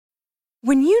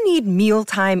When you need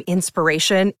mealtime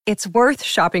inspiration, it's worth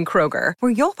shopping Kroger,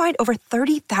 where you'll find over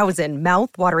 30,000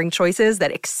 mouth-watering choices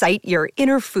that excite your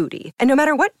inner foodie. And no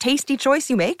matter what tasty choice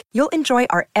you make, you'll enjoy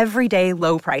our everyday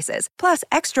low prices, plus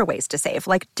extra ways to save,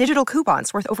 like digital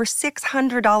coupons worth over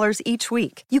 $600 each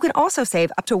week. You can also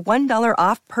save up to $1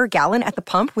 off per gallon at the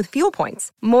pump with fuel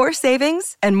points. More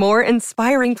savings and more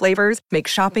inspiring flavors make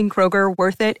shopping Kroger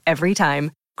worth it every time.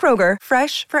 Kroger,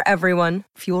 fresh for everyone.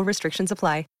 Fuel restrictions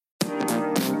apply.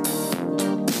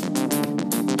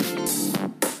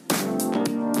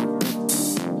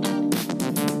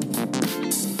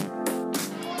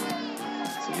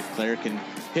 Claire can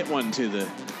hit one to the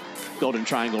Golden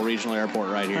Triangle Regional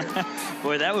Airport right here.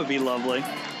 Boy, that would be lovely.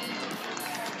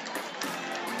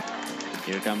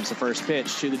 Here comes the first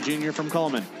pitch to the junior from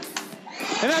Coleman.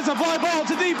 And that's a fly ball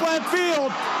to deep left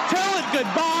field. Tell it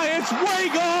goodbye. It's way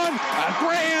gone. A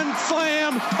grand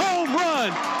slam home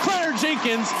run. Claire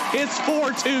Jenkins. It's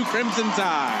 4-2 Crimson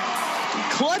Tide.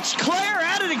 Clutch Claire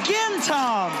at it again,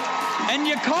 Tom. And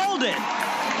you called it.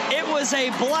 It was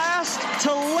a blast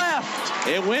to left.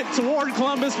 It went toward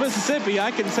Columbus, Mississippi. I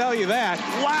can tell you that.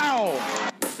 Wow.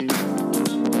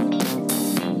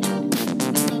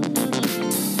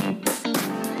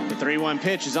 The 3-1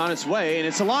 pitch is on its way, and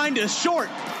it's a line to short,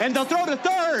 and they'll throw to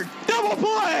third. Double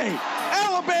play!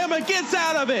 Alabama gets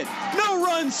out of it. No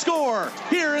run score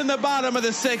here in the bottom of the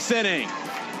 6th inning.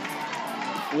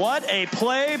 What a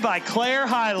play by Claire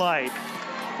Highlight.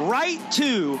 Right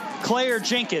to Claire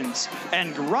Jenkins,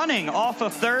 and running off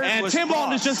of third and was Tim Foss.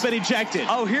 Walton has just been ejected.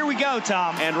 Oh, here we go,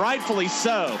 Tom. And rightfully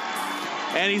so.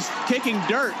 And he's kicking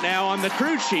dirt now on the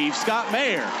crew chief, Scott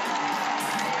Mayer.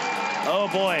 Oh,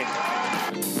 boy.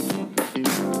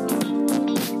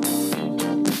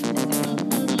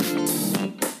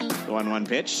 The 1-1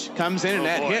 pitch comes in, and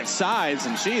that hits sides,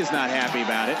 and she is not happy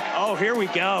about it. Oh, here we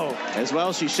go. As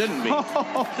well she shouldn't be.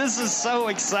 Oh, this is so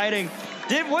exciting.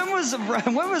 When was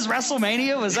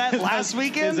WrestleMania? Was that last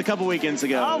weekend? It was a couple weekends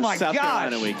ago. Oh, my South gosh.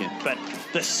 Carolina weekend. But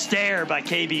the stare by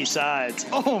KB Sides.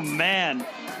 Oh, man.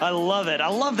 I love it. I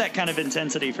love that kind of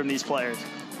intensity from these players.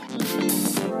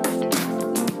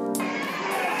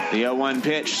 The 0-1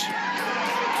 pitch.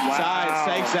 Wow.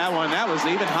 Sides takes that one. That was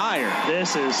even higher.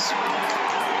 This is...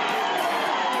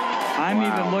 I'm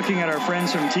even looking at our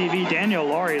friends from TV. Danielle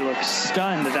Laurie looks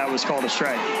stunned that was called a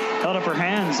strike. Held up her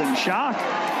hands in shock.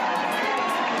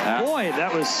 Boy,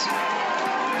 that was...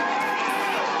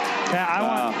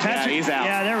 Patrick. He's out.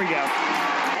 Yeah, there we go.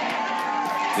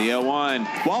 The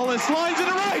 0-1. Wallace lines it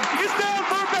to right. It's down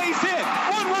for a base hit.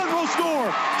 1 run will score.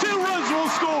 2 runs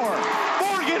will score.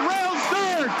 Morgan rounds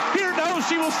third. Here, no,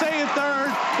 she will stay at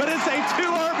third, but it's a 2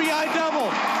 RBI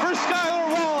double for Skylar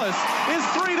Wallace. It's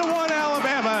 3-1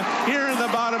 Alabama here in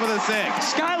the bottom of the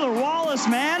 6th. Skylar Wallace,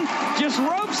 man, just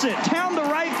ropes it down the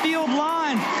right field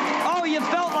line. Oh, you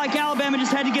felt like Alabama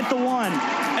just had to get the one,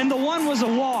 and the one was a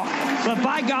walk, but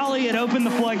by golly, it opened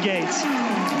the floodgates.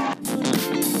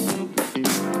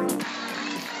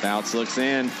 Fouts looks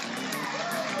in.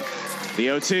 The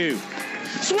 0-2.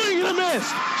 Swing and a miss.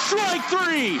 Strike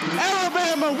 3.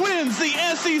 Alabama wins the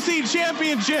SEC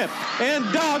championship and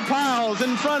dog piles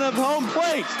in front of home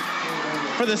plate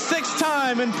for the 6th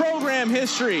time in program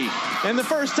history and the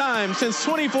first time since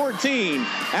 2014.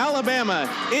 Alabama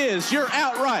is your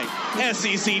outright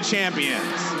SEC champions.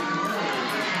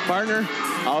 Partner,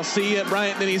 I'll see you at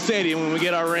Bryant-Denny Stadium when we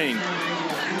get our ring.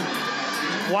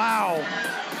 Wow.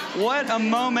 What a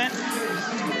moment.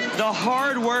 The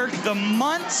hard work, the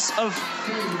months of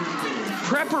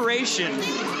preparation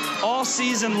all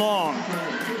season long.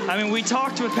 I mean, we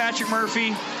talked with Patrick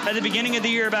Murphy at the beginning of the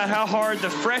year about how hard the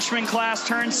freshman class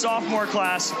turned sophomore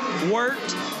class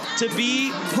worked to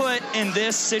be put in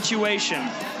this situation.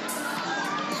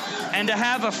 And to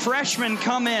have a freshman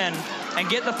come in and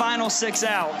get the final 6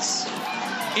 outs,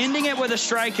 ending it with a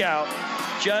strikeout,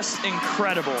 just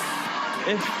incredible.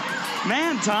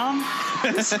 Man, Tom,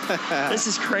 this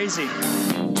is crazy.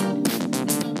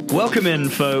 Welcome in,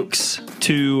 folks,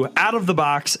 to Out of the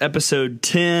Box, episode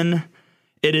 10.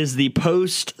 It is the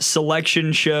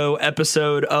post-selection show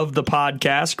episode of the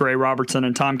podcast. Gray Robertson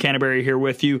and Tom Canterbury here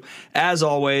with you. As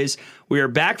always, we are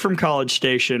back from College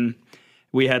Station.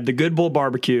 We had the Good Bull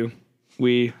Barbecue.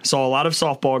 We saw a lot of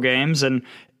softball games, and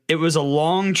It was a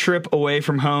long trip away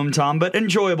from home, Tom, but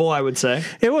enjoyable, I would say.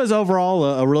 It was overall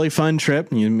a really fun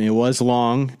trip. It was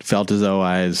long. It felt as though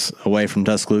I was away from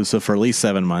Tuscaloosa for at least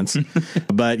 7 months.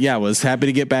 But yeah, I was happy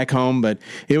to get back home. But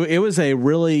it was a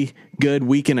really good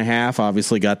week and a half.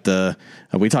 Obviously got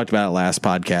we talked about it last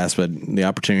podcast, but the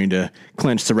opportunity to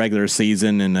clinch the regular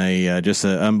season and just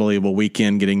an unbelievable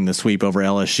weekend, getting the sweep over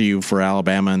LSU for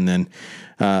Alabama, and then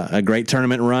a great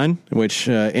tournament run, which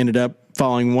ended up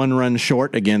falling one run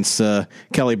short against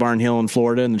Kelly Barnhill in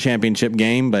Florida in the championship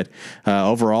game. But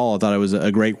overall, I thought it was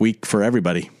a great week for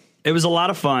everybody. It was a lot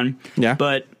of fun. Yeah.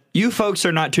 But you folks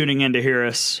are not tuning in to hear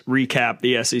us recap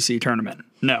the SEC tournament.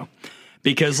 No.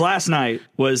 Because last night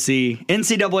was the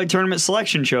NCAA tournament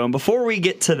selection show. And before we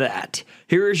get to that,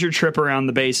 here is your trip around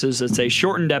the bases. It's a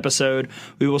shortened episode.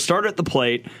 We will start at the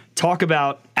plate, talk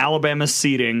about Alabama's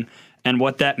seeding and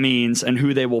what that means and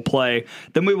who they will play.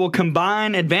 Then we will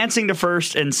combine advancing to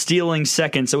first and stealing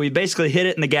second. So we basically hit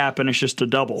it in the gap, and it's just a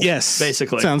double. Yes.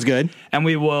 Basically. Sounds good. And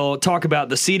we will talk about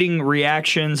the seeding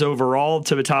reactions overall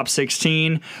to the top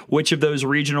 16, which of those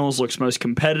regionals looks most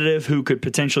competitive, who could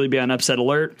potentially be on upset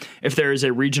alert, if there is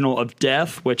a regional of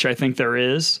death, which I think there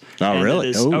is. Oh,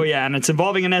 really? Oh, yeah, and it's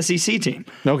involving an SEC team.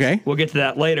 Okay. We'll get to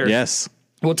that later. Yes.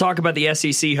 We'll talk about the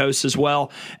SEC hosts as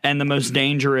well and the most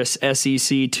dangerous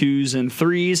SEC 2s and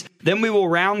 3s. Then we will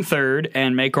round third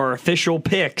and make our official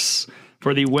picks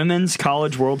for the Women's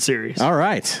College World Series. All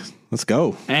right. Let's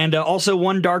go. And also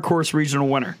one dark horse regional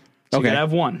winner. So okay. You gotta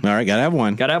have one. All right, gotta have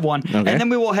one. Gotta have one. Okay. And then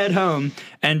we will head home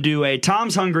and do a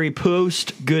Tom's Hungry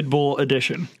post Good Bull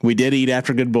edition. We did eat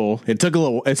after Good Bull. It took a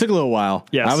little while.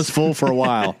 Yes. I was full for a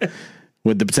while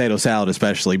with the potato salad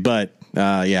especially, but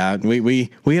yeah, we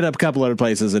hit up a couple other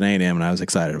places in A&M, and I was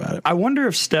excited about it. I wonder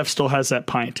if Steph still has that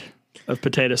pint of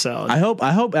potato salad. I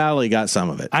hope Allie got some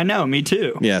of it. I know, me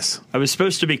too. Yes. I was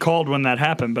supposed to be called when that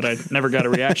happened, but I never got a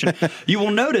reaction. You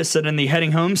will notice that in the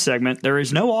heading home segment, there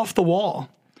is no off the wall.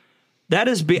 That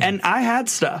is, and I had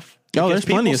stuff. Oh, there's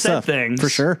plenty of stuff. Things, for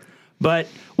sure. But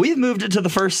we've moved it to the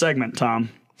first segment, Tom.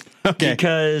 Okay.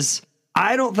 Because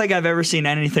I don't think I've ever seen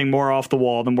anything more off the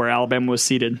wall than where Alabama was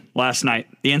seated last night.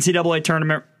 The NCAA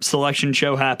tournament selection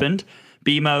show happened.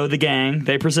 BMO, the gang,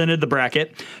 they presented the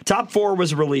bracket. Top 4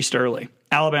 was released early.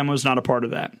 Alabama was not a part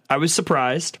of that. I was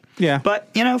surprised. Yeah.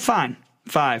 But, fine.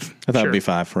 5. I thought it'd be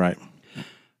 5, right.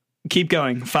 Keep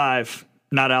going. 5,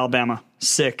 not Alabama.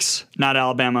 6, not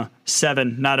Alabama.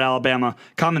 7, not Alabama.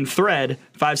 Common thread,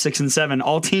 5, 6, and 7.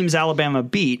 All teams Alabama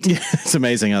beat. Yeah, it's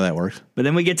amazing how that works. But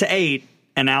then we get to 8.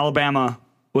 And Alabama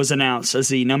was announced as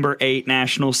the number 8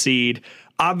 national seed.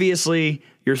 Obviously,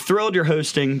 you're thrilled you're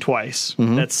hosting twice.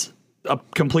 Mm-hmm. That's a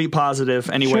complete positive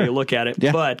any way you look at it.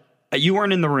 Yeah. But you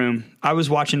weren't in the room. I was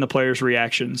watching the players'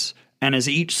 reactions. And as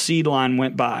each seed line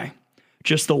went by,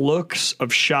 just the looks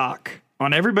of shock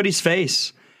on everybody's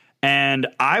face. And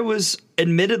I was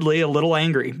admittedly a little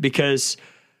angry because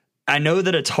I know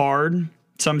that it's hard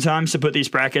sometimes to put these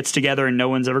brackets together and no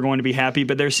one's ever going to be happy,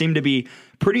 but there seemed to be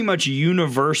pretty much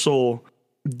universal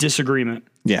disagreement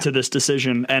to this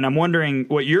decision. And I'm wondering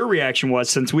what your reaction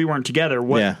was since we weren't together.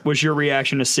 What was your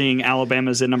reaction to seeing Alabama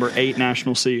as the number 8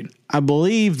 national seed? I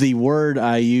believe the word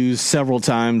I used several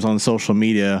times on social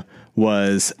media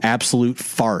was absolute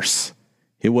farce.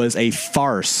 It was a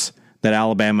farce that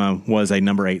Alabama was a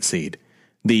number 8 seed.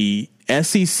 The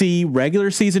SEC regular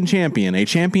season champion, a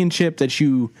championship that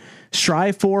you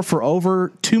strive for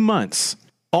over 2 months.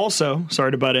 Also,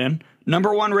 sorry to butt in,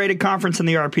 number 1 rated conference in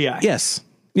the RPI.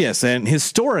 Yes, and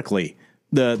historically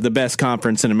the best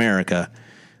conference in America.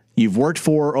 You've worked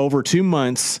for over 2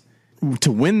 months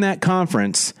to win that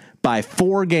conference by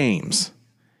 4 games.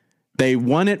 They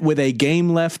won it with a game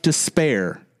left to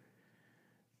spare.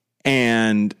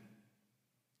 And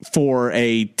for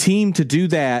a team to do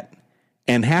that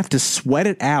and have to sweat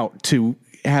it out to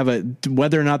have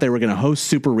whether or not they were going to host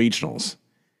super regionals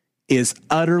is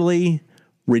utterly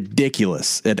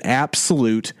ridiculous, an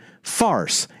absolute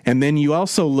farce. And then you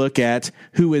also look at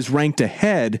who is ranked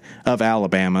ahead of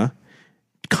Alabama.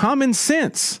 Common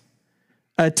sense.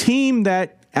 A team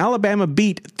that Alabama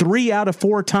beat 3 out of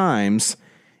 4 times,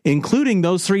 including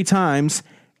those 3 times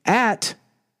at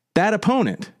that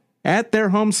opponent, at their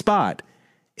home spot,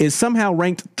 is somehow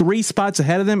ranked 3 spots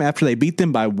ahead of them after they beat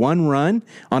them by 1 run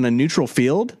on a neutral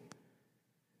field.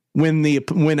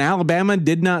 When Alabama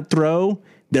did not throw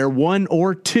their 1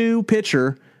 or 2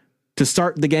 pitcher to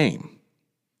start the game.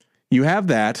 You have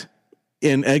that.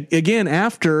 And again,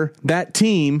 after that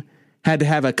team had to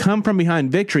have a come from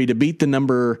behind victory to beat the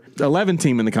number 11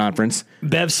 team in the conference.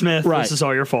 Bev Smith, right. This is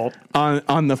all your fault.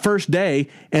 On the first day.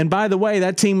 And by the way,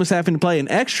 that team was having to play an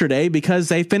extra day because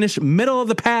they finished middle of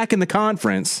the pack in the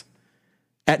conference.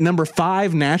 at number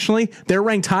 5 nationally. They're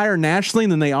ranked higher nationally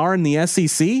than they are in the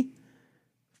SEC.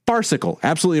 Farcical.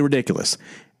 Absolutely ridiculous.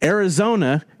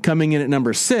 Arizona coming in at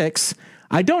number 6.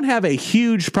 I don't have a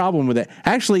huge problem with it.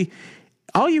 Actually,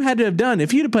 all you had to have done,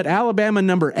 if you'd have put Alabama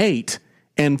number 8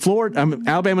 and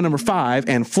Alabama number 5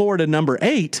 and Florida number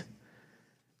 8,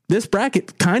 this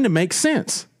bracket kind of makes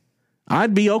sense.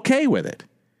 I'd be okay with it.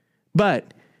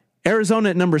 But Arizona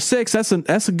at number 6, that's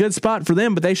a good spot for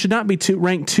them, but they should not be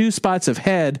ranked 2 spots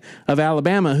ahead of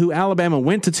Alabama, who Alabama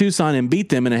went to Tucson and beat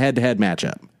them in a head-to-head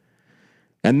matchup.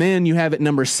 And then you have at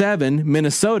number 7,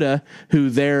 Minnesota, who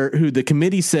the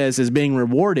committee says is being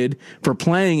rewarded for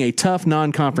playing a tough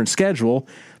non-conference schedule.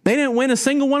 They didn't win a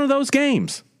single one of those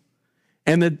games.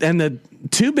 And the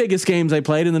 2 biggest games they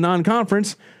played in the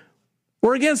non-conference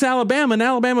were against Alabama, and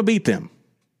Alabama beat them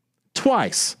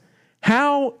twice.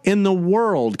 How in the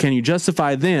world can you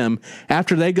justify them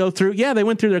after they go through? Yeah, they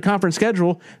went through their conference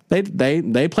schedule.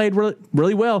 They played really,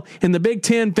 really well. In the Big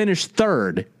Ten, finished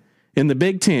 3rd in the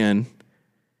Big Ten,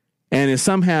 and is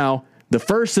somehow the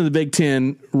first in the Big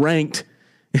Ten ranked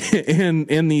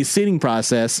in the seeding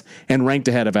process and ranked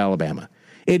ahead of Alabama.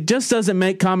 It just doesn't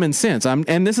make common sense.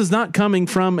 And this is not coming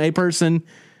from a person.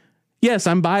 Yes,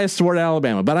 I'm biased toward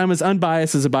Alabama, but I'm as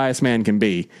unbiased as a biased man can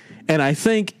be. And I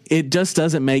think it just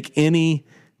doesn't make any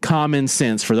common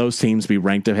sense for those teams to be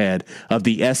ranked ahead of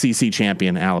the SEC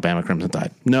champion Alabama Crimson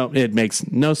Tide. No, it makes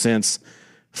no sense.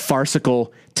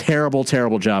 Farcical, terrible,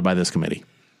 terrible job by this committee.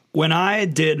 When I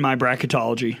did my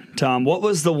bracketology, Tom, what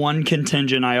was the one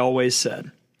contingent I always said?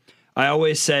 I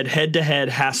always said head-to-head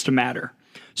has to matter.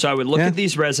 So I would look at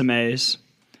these resumes,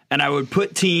 and I would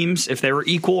put teams, if they were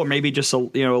equal or maybe just a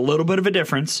little bit of a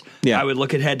difference, I would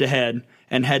look at head-to-head,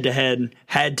 and head-to-head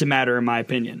had to matter in my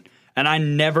opinion. And I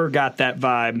never got that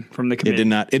vibe from the committee.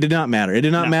 It did not matter. It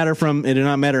did not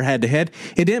matter head-to-head.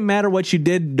 It didn't matter what you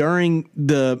did during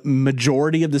the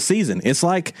majority of the season. It's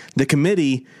like the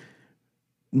committee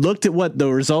looked at what the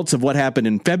results of what happened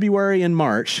in February and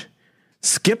March,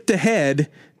 skipped ahead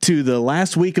to the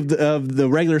last week of the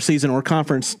regular season or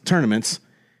conference tournaments,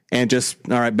 and just,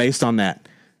 all right, based on that,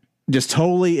 just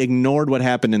totally ignored what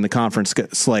happened in the conference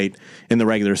slate in the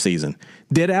regular season.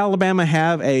 Did Alabama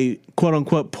have a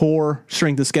quote-unquote poor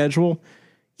strength of schedule?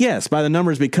 Yes, by the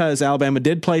numbers, because Alabama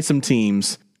did play some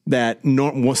teams that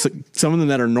some of them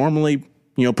that are normally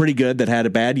pretty good that had a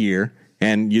bad year.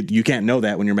 And you can't know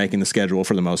that when you're making the schedule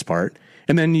for the most part.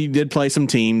 And then you did play some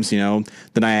teams, the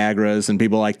Niagaras and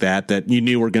people like that you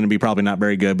knew were going to be probably not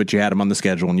very good, but you had them on the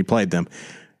schedule and you played them.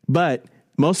 But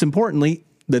most importantly,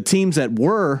 the teams that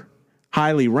were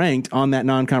highly ranked on that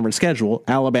non-conference schedule,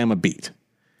 Alabama beat.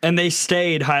 And they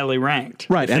stayed highly ranked.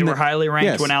 Right. They were highly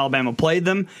ranked when Alabama played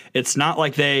them. It's not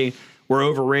like they were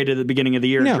overrated at the beginning of the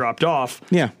year and dropped off.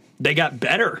 Yeah. They got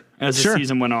better as the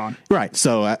season went on. Right.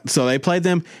 So they played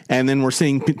them, and then we're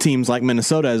seeing teams like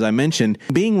Minnesota, as I mentioned,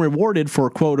 being rewarded for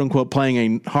quote-unquote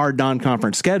playing a hard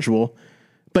non-conference schedule,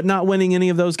 but not winning any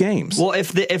of those games. Well,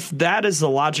 if that is the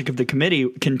logic of the committee,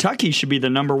 Kentucky should be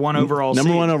the number 1 overall seed.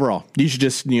 Number 1 overall. You should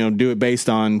just do it based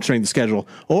on strength of schedule.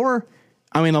 Or,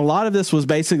 a lot of this was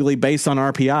basically based on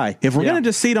RPI. If we're going to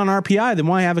just seed on RPI, then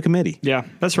why have a committee? Yeah,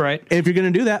 that's right. If you're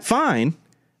going to do that, fine.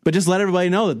 But just let everybody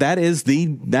know that is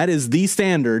the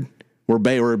standard.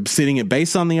 We're sitting it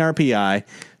based on the RPI.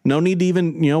 No need to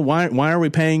even, why are we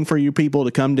paying for you people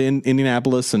to come to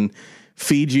Indianapolis and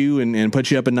feed you and put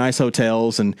you up in nice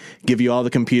hotels and give you all the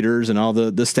computers and all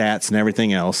the stats and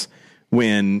everything else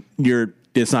when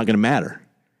it's not going to matter.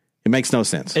 It makes no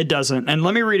sense. It doesn't. And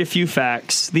let me read a few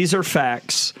facts. These are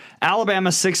facts. Alabama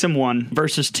 6-1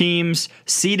 versus teams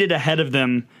seeded ahead of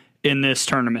them in this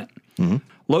tournament. Mm-hmm.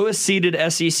 Lowest seeded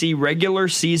SEC regular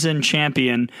season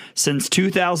champion since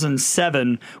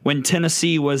 2007 when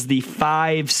Tennessee was the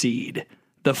 5 seed.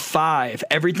 The 5.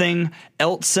 Everything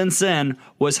else since then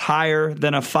was higher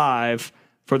than a 5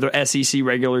 for the SEC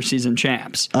regular season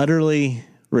champs. Utterly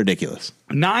ridiculous.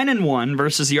 9-1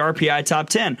 versus the RPI top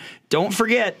 10. Don't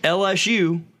forget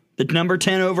LSU, the number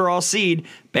 10 overall seed.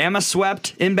 Bama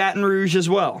swept in Baton Rouge as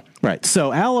well. Right.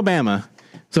 So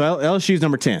LSU's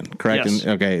number 10, correct? Yes.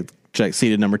 Okay. Check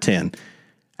seeded number 10.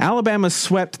 Alabama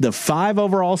swept the 5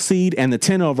 overall seed and the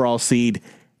 10 overall seed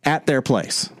at their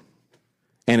place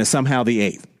and is somehow the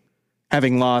 8th,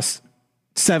 having lost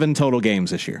 7 total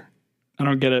games this year. I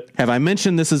don't get it. Have I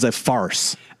mentioned this is a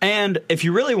farce? And if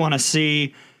you really want to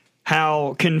see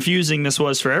how confusing this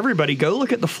was for everybody, go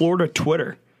look at the Florida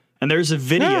Twitter. And there's a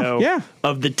video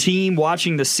of the team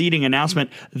watching the seeding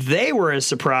announcement. They were as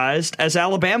surprised as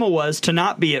Alabama was to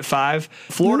not be at 5.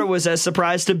 Florida was as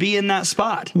surprised to be in that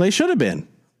spot. They should have been.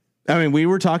 We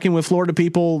were talking with Florida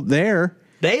people there,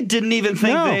 They didn't even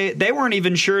think they weren't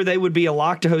even sure they would be a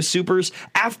lock to host Supers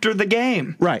after the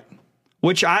game. Right.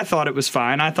 Which I thought it was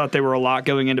fine. I thought they were a lock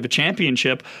going into the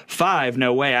championship. 5,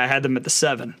 no way. I had them at the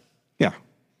 7. Yeah.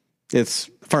 It's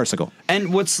farcical.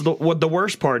 And what the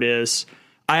worst part is,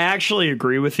 I actually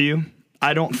agree with you.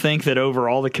 I don't think that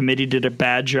overall the committee did a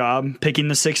bad job picking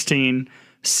the 16,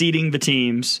 seeding the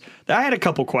teams. I had a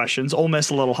couple questions. Ole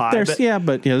Miss a little high. There's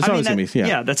always going to be.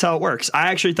 Yeah, that's how it works. I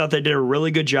actually thought they did a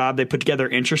really good job. They put together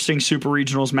interesting Super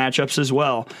Regionals matchups as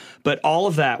well. But all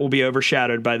of that will be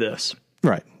overshadowed by this.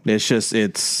 Right. It's just,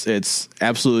 it's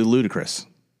absolutely ludicrous.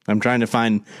 I'm trying to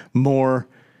find more,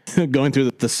 going through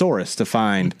the thesaurus to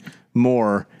find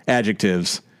more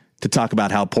adjectives to talk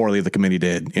about how poorly the committee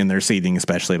did in their seeding,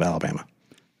 especially of Alabama.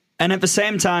 And at the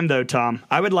same time, though, Tom,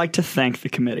 I would like to thank the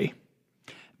committee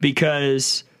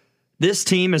because this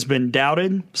team has been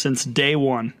doubted since day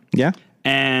one. Yeah.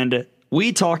 And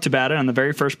we talked about it on the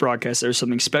very first broadcast. There's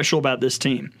something special about this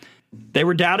team. They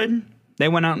were doubted. They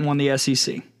went out and won the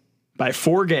SEC by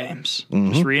 4 games,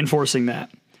 just reinforcing that.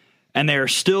 And they are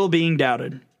still being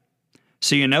doubted.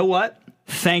 So you know what?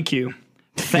 Thank you.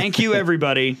 Thank you,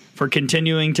 everybody, for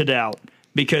continuing to doubt.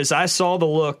 Because I saw the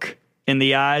look in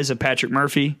the eyes of Patrick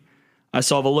Murphy. I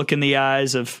saw the look in the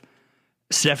eyes of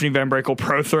Stephanie Van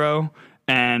Brakel-Prothro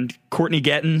and Courtney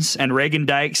Gettins and Reagan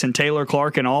Dykes and Taylor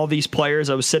Clark and all these players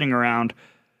I was sitting around.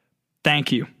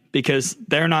 Thank you, because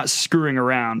they're not screwing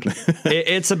around.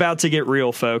 It's about to get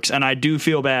real, folks. And I do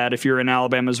feel bad if you're in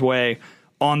Alabama's way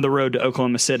on the road to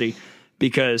Oklahoma City,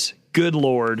 because good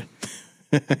Lord,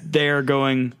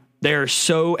 they're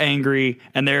so angry,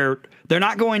 and they're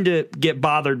not going to get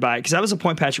bothered by it, because that was a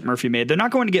point Patrick Murphy made. They're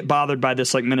not going to get bothered by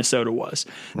this like Minnesota was.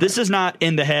 Right. This is not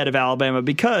in the head of Alabama,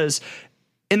 because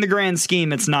in the grand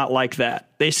scheme, it's not like that.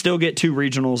 They still get 2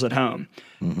 regionals at home.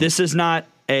 Mm-hmm. This is not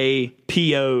a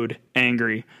PO'd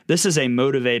angry. This is a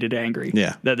motivated angry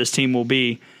that this team will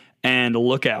be, and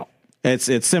look out.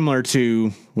 It's similar to,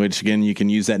 which again, you can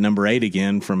use that number 8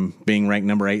 again from being ranked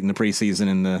number 8 in the preseason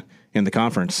in the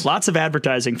conference. Lots of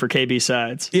advertising for KB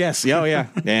Sides. Yes. Oh yeah.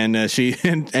 And she's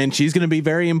going to be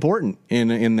very important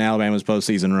in Alabama's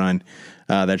postseason run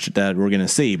that we're going to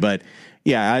see. But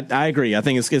yeah, I agree. I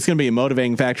think it's going to be a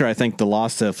motivating factor. I think the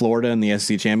loss to Florida in the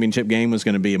SEC championship game was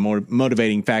going to be a more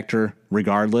motivating factor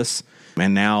regardless.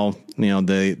 And now,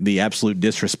 the absolute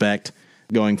disrespect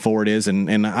going forward is,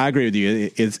 and I agree with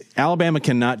you, is Alabama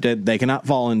cannot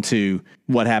fall into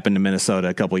what happened to Minnesota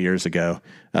a couple years ago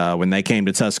when they came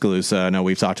to Tuscaloosa. I know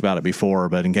we've talked about it before,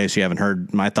 but in case you haven't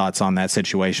heard my thoughts on that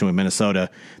situation with Minnesota,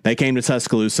 they came to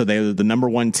Tuscaloosa. They were the number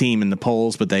 1 team in the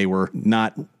polls, but they were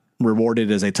not rewarded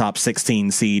as a top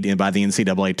 16 seed by the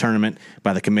NCAA tournament,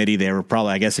 by the committee. They were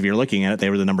probably, I guess if you're looking at it,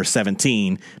 they were the number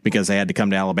 17 because they had to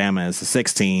come to Alabama as the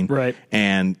 16. Right.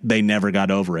 And they never got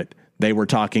over it. They were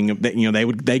talking,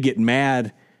 they get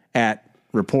mad at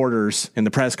reporters in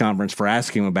the press conference for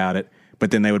asking them about it,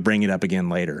 but then they would bring it up again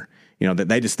later.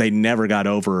 They never got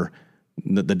over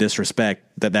the disrespect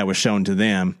that was shown to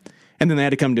them. And then they had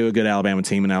to come to a good Alabama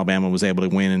team, and Alabama was able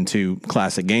to win in 2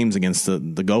 classic games against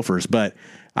the Gophers. But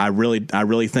I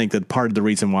really think that part of the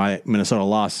reason why Minnesota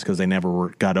lost is because they never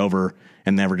got over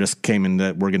and never just came in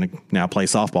that we're going to now play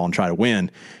softball and try to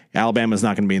win. Alabama's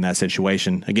not going to be in that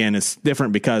situation. Again, it's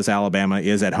different because Alabama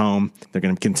is at home. They're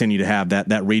going to continue to have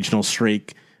that regional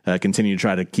streak, continue to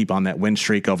try to keep on that win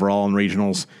streak overall in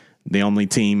regionals. The only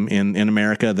team in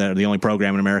America, the only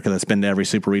program in America that's been to every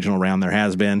super regional round there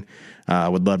has been.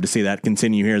 Would love to see that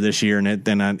continue here this year, and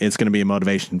it's going to be a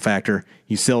motivation factor.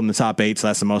 You still in the top 8, so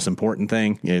that's the most important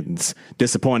thing. It's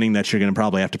disappointing that you're going to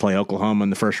probably have to play Oklahoma in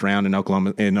the first round in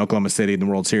Oklahoma City in the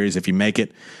World Series if you make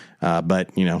it. But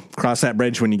cross that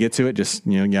bridge when you get to it. Just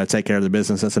you got to take care of the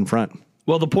business that's in front.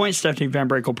 Well, the point Stephanie Van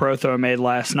Brakel-Prothro made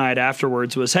last night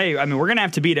afterwards was, hey, I mean, we're going to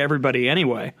have to beat everybody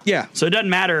anyway. Yeah. So it doesn't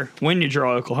matter when you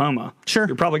draw Oklahoma. Sure.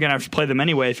 You're probably going to have to play them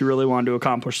anyway if you really want to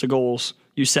accomplish the goals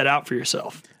you set out for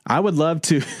yourself. I would love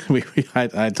to.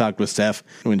 I talked with Steph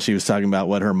when she was talking about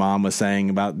what her mom was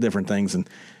saying about different things, and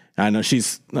I know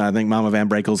I think Mama Van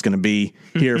Brakel is going to be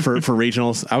here for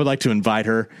regionals. I would like to invite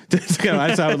her.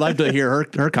 I would like to hear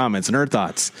her comments and her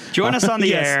thoughts. Join us on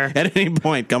the air. At any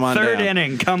point, come on Third down.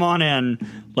 inning, come on in.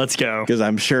 Let's go. Because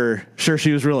I'm sure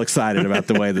she was real excited about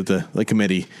the way that the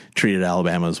committee treated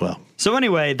Alabama as well. So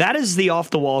anyway, that is the Off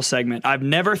the Wall segment. I've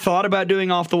never thought about doing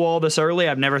Off the Wall this early.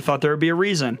 I've never thought there would be a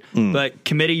reason. But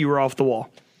committee, you were off the wall.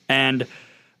 And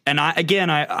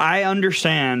I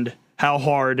understand how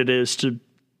hard it is to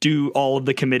do all of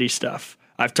the committee stuff.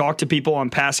 I've talked to people on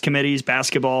past committees,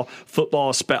 basketball,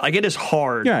 football, like it is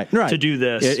hard to do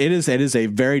this. It is a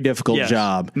very difficult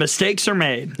job. Mistakes are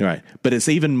made. Right. But it's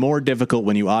even more difficult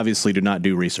when you obviously do not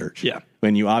do research. Yeah.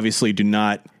 When you obviously do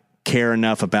not care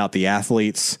enough about the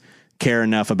athletes, care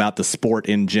enough about the sport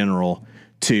in general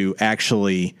to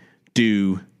actually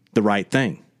do the right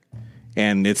thing.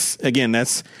 And it's, again,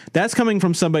 that's coming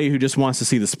from somebody who just wants to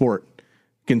see the sport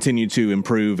continue to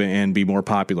improve and be more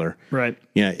popular. Right.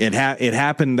 Yeah. It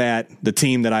happened that the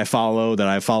team that I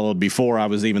followed before I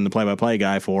was even the play-by-play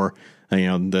guy for,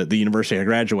 the university I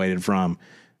graduated from,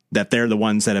 that they're the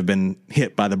ones that have been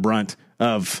hit by the brunt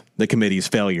of the committee's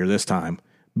failure this time.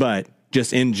 But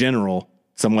just in general,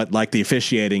 somewhat like the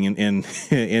officiating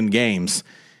in games,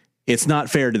 it's not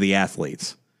fair to the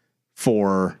athletes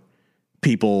for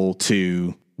people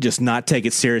to just not take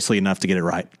it seriously enough to get it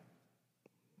right.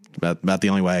 About the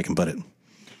only way I can put it.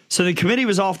 So the committee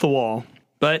was off the wall,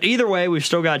 but either way, we've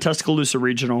still got Tuscaloosa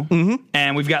Regional,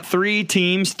 and we've got three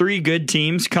good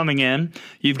teams coming in.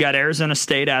 You've got Arizona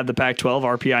State out of the Pac-12,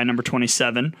 RPI number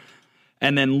 27.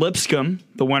 And then Lipscomb,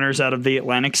 the winners out of the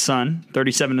Atlantic Sun,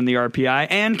 37 in the RPI.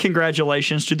 And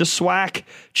congratulations to the SWAC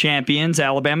champions,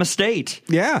 Alabama State.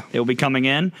 Yeah. They'll be coming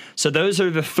in. So those are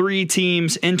the three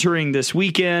teams entering this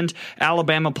weekend.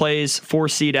 Alabama plays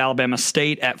 4-seed Alabama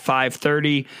State at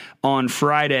 5:30 on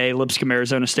Friday. Lipscomb,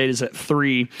 Arizona State is at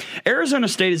 3. Arizona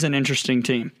State is an interesting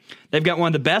team. They've got one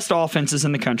of the best offenses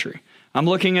in the country. I'm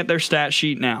looking at their stat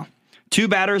sheet now. 2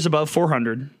 batters above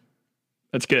 400.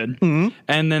 That's good.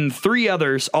 And then 3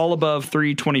 others all above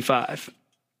 325.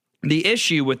 The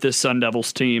issue with this Sun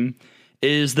Devils team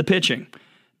is the pitching.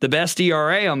 The best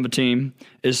ERA on the team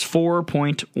is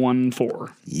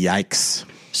 4.14. Yikes.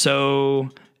 So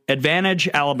advantage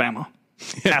Alabama.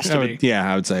 Has to be. Yeah,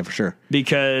 I would say for sure.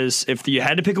 Because if you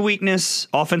had to pick a weakness,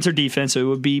 offense or defense, it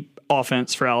would be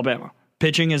offense for Alabama.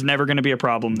 Pitching is never going to be a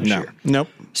problem this year. Nope.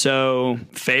 So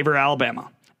favor Alabama.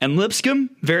 And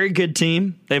Lipscomb, very good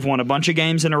team. They've won a bunch of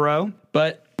games in a row,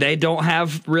 but they don't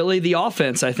have really the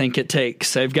offense I think it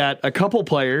takes. They've got a couple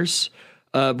players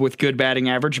with good batting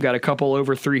average. We've got a couple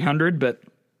over 300, but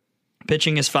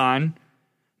pitching is fine.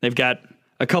 They've got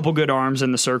a couple good arms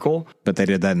in the circle. But they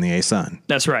did that in the A-Sun.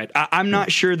 That's right. I'm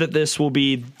not sure that this will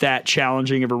be that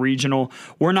challenging of a regional.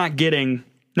 We're not getting...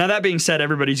 Now, that being said,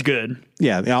 everybody's good.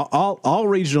 Yeah, all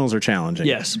regionals are challenging.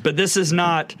 Yes, but this is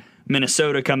not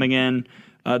Minnesota coming in.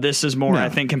 This is more, I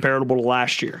think, comparable to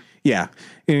last year. Yeah.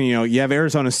 And, you have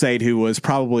Arizona State, who was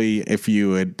probably, if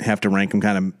you would have to rank them,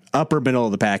 kind of upper middle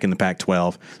of the pack in the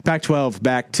Pac-12. Pac-12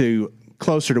 back to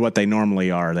closer to what they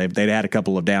normally are. They'd had a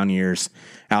couple of down years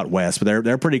out west, but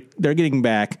they're getting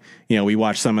back. We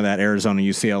watched some of that Arizona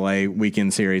UCLA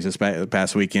weekend series this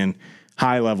past weekend.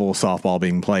 High level softball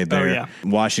being played there. Oh, yeah.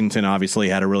 Washington obviously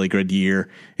had a really good year,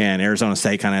 and Arizona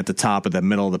State kind of at the top of the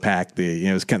middle of the pack.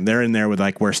 They're in there with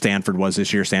like where Stanford was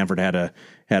this year. Stanford had a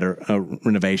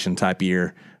renovation type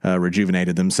year,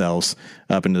 rejuvenated themselves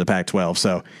up into the Pac-12.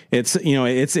 So it's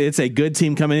a good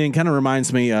team coming in. Kind of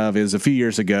reminds me of is a few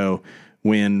years ago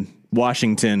when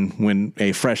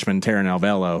a freshman, Taran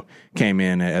Alvelo, came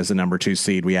in as the number 2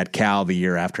 seed. We had Cal the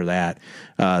year after that.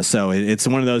 So it's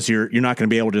one of those, you're not going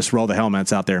to be able to just roll the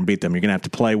helmets out there and beat them. You're going to have to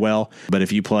play well. But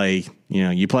if you play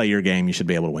your game, you should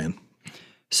be able to win.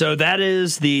 So that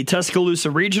is the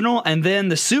Tuscaloosa Regional. And then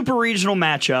the Super Regional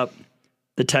matchup,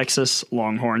 the Texas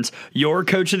Longhorns. Your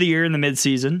coach of the year in the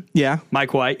midseason. Yeah.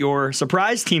 Mike White, your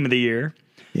surprise team of the year.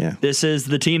 Yeah. This is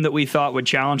the team that we thought would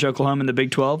challenge Oklahoma in the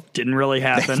Big 12. Didn't really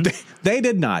happen. They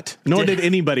did not. Nor did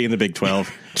anybody in the Big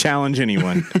 12 challenge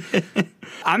anyone.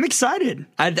 I'm excited.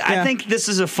 I think this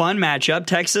is a fun matchup.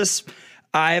 Texas,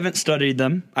 I haven't studied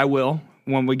them. I will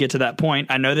when we get to that point.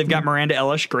 I know they've got Miranda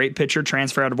Ellis, great pitcher,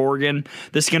 transfer out of Oregon.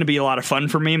 This is going to be a lot of fun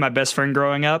for me. My best friend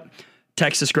growing up,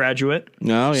 Texas graduate.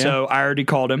 Oh, yeah. So I already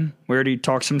called him. We already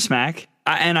talked some smack.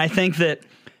 And I think that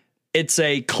it's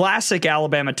a classic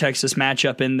Alabama-Texas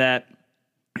matchup in that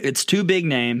it's 2 big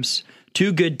names,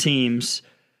 2 good teams,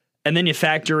 and then you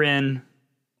factor in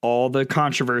all the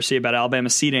controversy about Alabama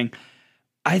seeding.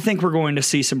 I think we're going to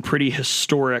see some pretty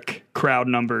historic crowd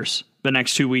numbers the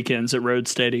next 2 weekends at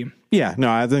Rhodes Stadium. Yeah, no,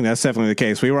 I think that's definitely the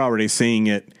case. We were already seeing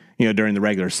it, during the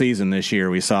regular season this year.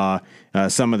 We saw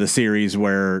some of the series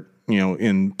where,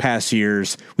 in past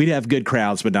years, we'd have good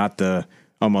crowds, but not the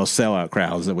almost sellout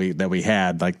crowds that we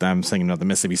had. Like I'm thinking of the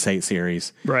Mississippi State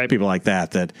series, right? People like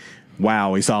that,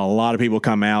 wow, we saw a lot of people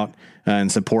come out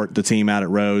and support the team out at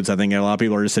Rhodes. I think a lot of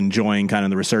people are just enjoying kind of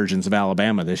the resurgence of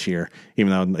Alabama this year, even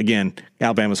though, again,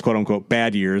 Alabama's quote unquote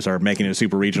bad years are making it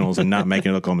super regionals and not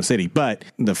making it Oklahoma City. But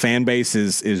the fan base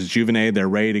is rejuvenated. They're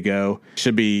ready to go.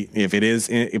 Should be, if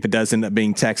it does end up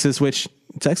being Texas, which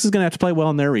Texas is going to have to play well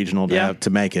in their regional to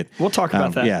make it. We'll talk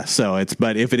about that. Yeah, so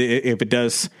but if it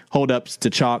does hold up to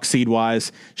chalk seed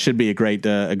wise, should be a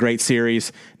great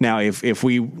series. Now, if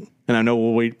we, and I know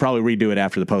we'll probably redo it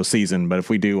after the postseason, but if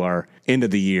we do our end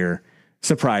of the year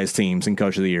surprise teams and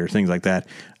coach of the year, things like that,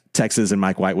 Texas and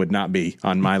Mike White would not be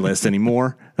on my list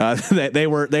anymore. They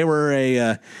were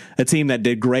a team that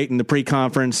did great in the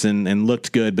pre-conference and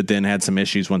looked good, but then had some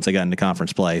issues once they got into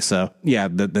conference play. So yeah,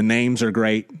 the names are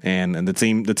great and the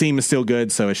team is still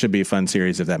good. So it should be a fun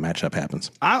series if that matchup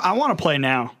happens. I want to play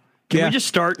now. Can we just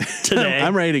start today?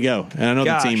 I'm ready to go, and I know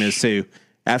the team is too.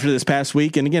 After this past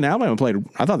week, and again, Alabama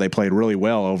I thought they played really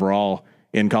well overall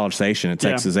in College Station at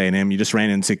Texas A&M. You just ran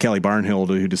into Kelly Barnhill,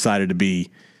 who decided to be,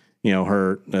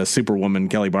 her superwoman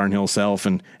Kelly Barnhill self,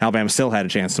 and Alabama still had a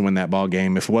chance to win that ball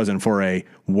game if it wasn't for a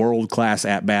world-class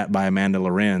at-bat by Amanda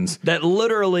Lorenz. That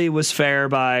literally was fair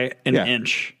by an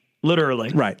inch. Literally.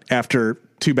 Right. After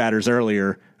two batters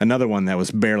earlier, another one that was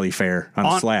barely fair on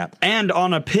a slap. And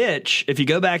on a pitch, if you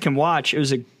go back and watch, it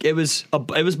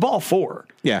was ball 4.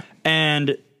 Yeah.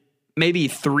 And maybe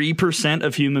 3%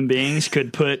 of human beings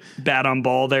could put bat on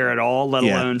ball there at all, let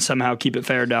alone somehow keep it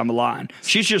fair down the line.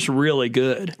 She's just really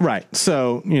good. Right.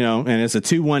 So, and it's a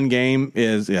 2-1 game,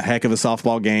 is a heck of a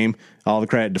softball game. All the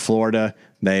credit to Florida.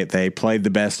 They played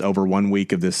the best over 1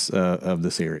 week of the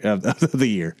series of the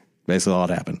year. Basically all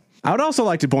that happened. I would also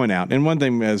like to point out, and one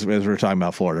thing as we're talking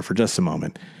about Florida for just a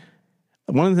moment,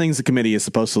 one of the things the committee is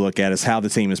supposed to look at is how the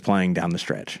team is playing down the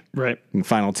stretch. Right. In the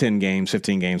final 10 games,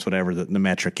 15 games, whatever the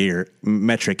metric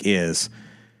is.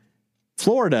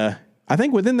 Florida, I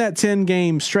think within that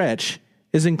 10-game stretch,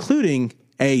 is including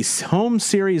a home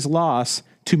series loss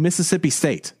to Mississippi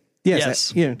State.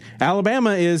 Yes.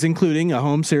 Alabama is including a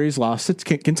home series loss to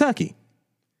Kentucky.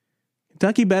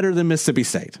 Kentucky better than Mississippi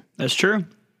State. That's true.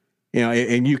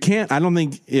 And you can't, I don't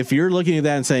think, if you're looking at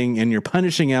that and saying, and you're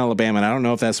punishing Alabama, and I don't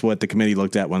know if that's what the committee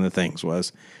looked at, one of the things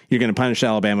was, you're going to punish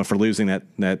Alabama for losing that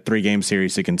 3-game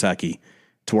series to Kentucky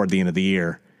toward the end of the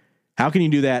year. How can you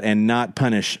do that and not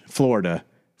punish Florida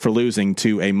for losing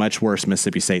to a much worse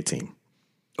Mississippi State team?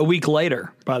 A week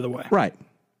later, by the way. Right.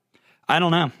 I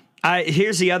don't know.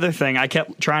 Here's the other thing. I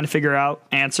kept trying to figure out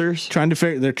answers.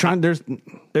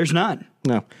 There's none.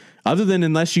 No. Other than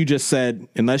unless you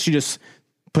just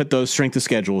put those strength of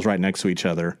schedules right next to each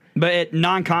other. But at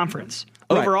non-conference.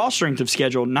 Overall strength of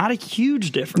schedule, not a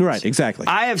huge difference. Right, exactly.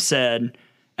 I have said,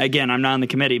 again, I'm not on the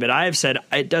committee, but I have said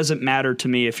it doesn't matter to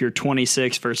me if you're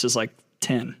 26 versus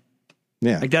 10.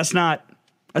 Yeah. That's not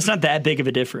that big of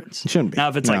a difference. It shouldn't be. Now,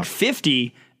 if it's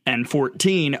 50 and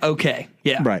 14, okay.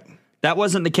 Yeah. Right. That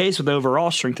wasn't the case with overall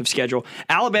strength of schedule.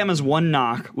 Alabama's one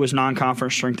knock was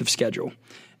non-conference strength of schedule.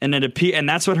 And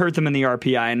that's what hurt them in the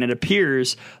RPI. And it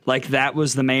appears like that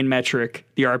was the main metric,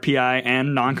 the RPI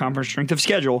and non-conference strength of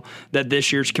schedule, that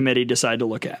this year's committee decided to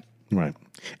look at. Right.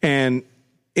 And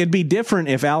it'd be different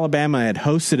if Alabama had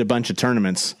hosted a bunch of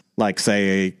tournaments, like,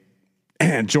 say,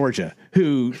 Georgia,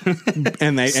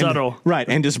 and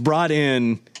just brought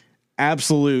in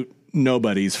absolute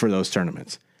nobodies for those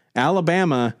tournaments.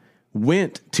 Alabama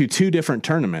went to 2 different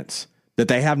tournaments that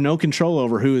they have no control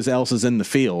over who else is in the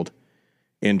field.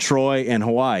 In Troy and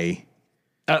Hawaii.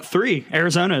 3,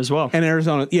 Arizona as well. And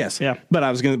Arizona, yes. Yeah. But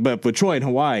with Troy and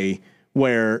Hawaii,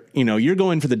 where, you're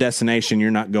going for the destination, you're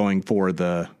not going for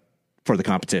the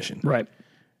competition. Right.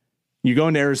 You go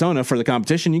into Arizona for the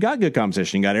competition, you got good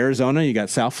competition. You got Arizona, you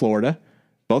got South Florida.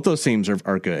 Both those teams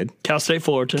are good. Cal State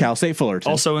Fullerton.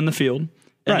 Also in the field.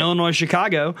 And Illinois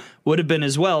Chicago would have been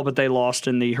as well, but they lost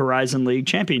in the Horizon League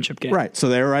championship game. Right. So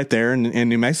they were right there, and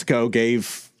New Mexico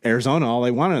gave Arizona all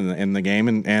they wanted in the game,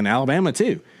 and Alabama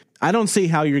too. I don't see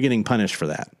how you're getting punished for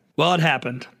that. Well, it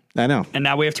happened. I know. And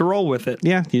now we have to roll with it.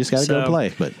 Yeah, you just got to go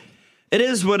play. But it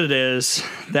is what it is.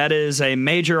 That is a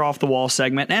major off-the-wall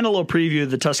segment and a little preview of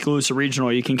the Tuscaloosa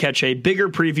Regional. You can catch a bigger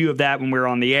preview of that when we're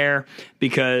on the air,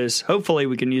 because hopefully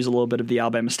we can use a little bit of the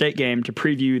Alabama State game to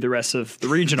preview the rest of the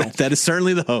regional. That is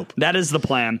certainly the hope. That is the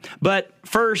plan. But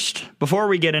first, before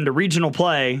we get into regional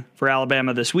play for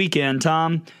Alabama this weekend,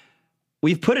 Tom,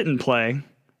 we've put it in play,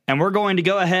 and we're going to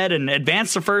go ahead and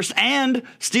advance to first and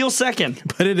steal second.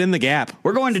 Put it in the gap.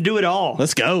 We're going to do it all.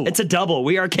 Let's go. It's a double.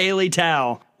 We are Kaylee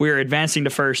Tao. We are advancing to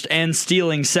first and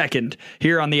stealing second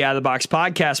here on the Out of the Box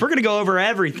podcast. We're going to go over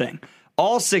everything.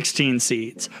 All 16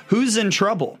 seeds. Who's in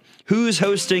trouble? Who's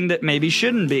hosting that maybe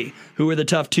shouldn't be? Who are the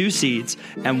tough 2 seeds?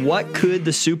 And what could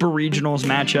the Super Regionals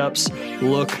matchups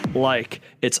look like?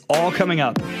 It's all coming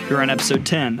up here on episode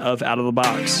 10 of Out of the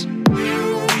Box.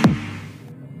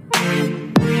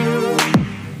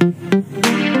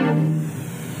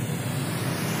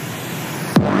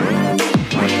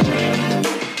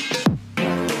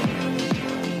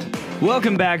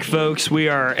 Welcome back, folks. We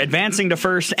are advancing to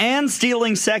first and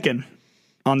stealing second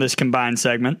on this combined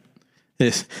segment.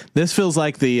 This feels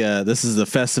like this is the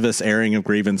Festivus airing of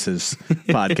grievances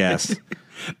podcast.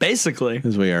 Basically.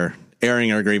 As we are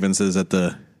airing our grievances at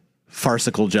the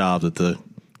farcical job that the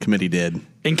committee did.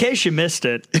 In case you missed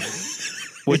it,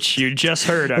 which you just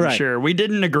heard, I'm sure, we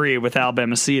didn't agree with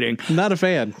Alabama seeding. Not a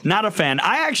fan. Not a fan.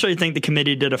 I actually think the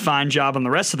committee did a fine job on the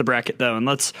rest of the bracket, though, and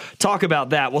let's talk about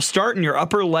that. We'll start in your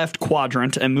upper left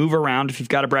quadrant and move around. If you've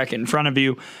got a bracket in front of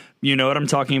you, you know what I'm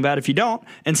talking about. If you don't,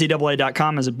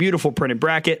 NCAA.com has a beautiful printed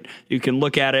bracket. You can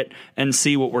look at it and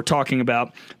see what we're talking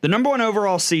about. The number 1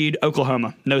 overall seed,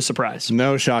 Oklahoma. No surprise.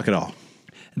 No shock at all.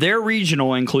 Their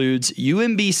regional includes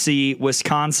UMBC,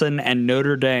 Wisconsin, and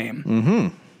Notre Dame.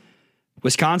 Mm-hmm.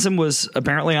 Wisconsin was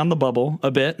apparently on the bubble a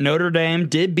bit. Notre Dame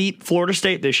did beat Florida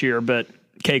State this year, but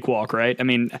cakewalk, right? I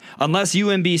mean, unless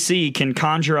UMBC can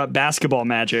conjure up basketball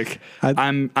magic,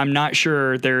 I'm not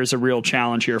sure there's a real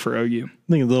challenge here for OU.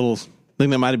 I think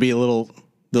that might be a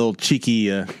little cheeky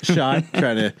shot,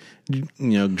 trying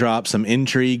to drop some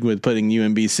intrigue with putting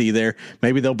UMBC there.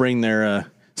 Maybe they'll bring their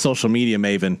social media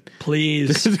maven,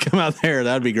 please, to come out there.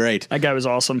 That'd be great. That guy was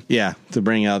awesome. Yeah, to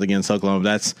bring out against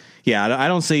Oklahoma. I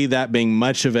don't see that being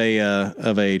much of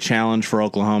a challenge for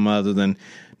Oklahoma, other than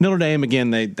Notre Dame. Again,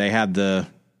 they had the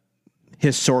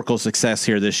historical success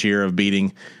here this year of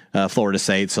beating Florida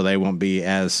State, so they won't be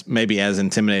as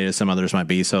intimidated as some others might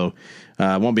be. So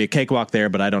it won't be a cakewalk there,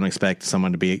 but I don't expect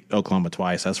someone to beat Oklahoma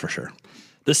twice. That's for sure.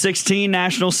 The 16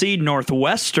 national seed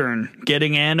Northwestern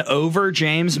getting in over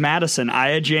James Madison. I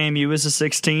had JMU as a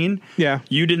 16. Yeah.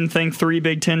 You didn't think 3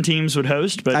 Big Ten teams would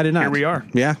host, but I did not. Here we are.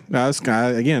 Yeah. That was,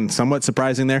 again, somewhat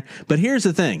surprising there. But here's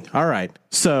the thing. All right.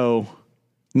 So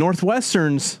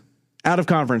Northwestern's out of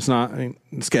conference strength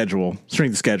of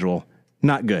schedule,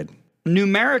 not good.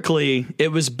 Numerically,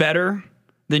 it was better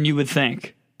than you would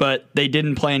think, but they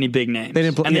didn't play any big names. They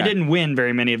didn't win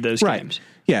very many of those games.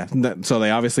 Yeah, so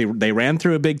they ran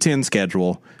through a Big Ten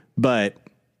schedule, but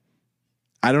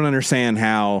I don't understand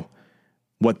how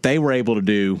what they were able to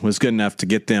do was good enough to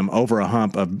get them over a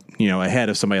hump of, ahead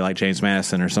of somebody like James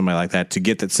Madison or somebody like that to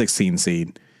get that 16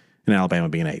 seed and Alabama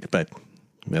being 8. But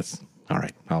that's all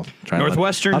right. I'll try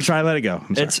to let it go.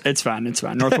 It's fine. It's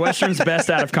fine. Northwestern's best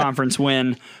out of conference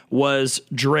win was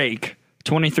Drake.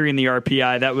 23 in the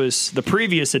RPI. That was the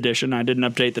previous edition. I didn't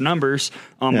update the numbers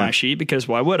on my sheet because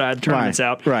why would I? Tournaments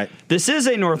out. Right. This is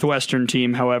a Northwestern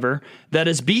team, however, that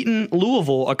has beaten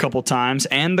Louisville a couple times,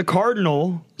 and the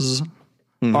Cardinals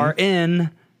are in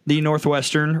the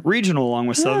Northwestern Regional along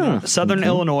with Southern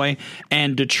Illinois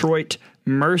and Detroit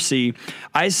Mercy.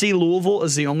 I see Louisville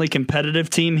as the only competitive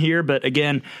team here, but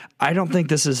again, I don't think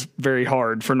this is very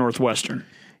hard for Northwestern.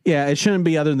 Yeah, it shouldn't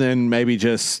be, other than maybe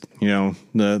just,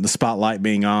 the spotlight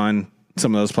being on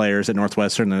some of those players at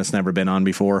Northwestern that it's never been on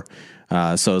before.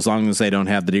 So as long as they don't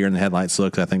have the deer in the headlights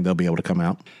looks, I think they'll be able to come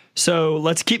out. So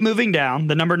let's keep moving down.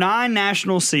 The number 9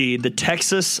 national seed, the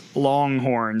Texas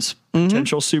Longhorns,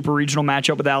 potential super regional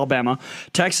matchup with Alabama.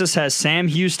 Texas has Sam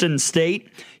Houston State,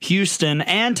 Houston,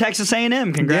 and Texas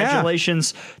A&M.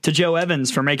 Congratulations to Joe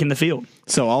Evans for making the field.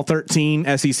 So all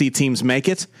 13 SEC teams make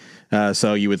it.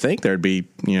 So you would think there'd be,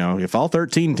 if all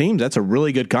 13 teams, that's a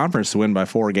really good conference to win by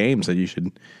 4 games, that you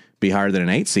should be higher than an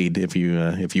 8 seed if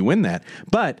you win that.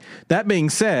 But that being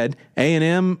said,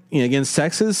 A&M against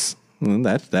Texas,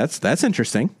 that's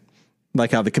interesting.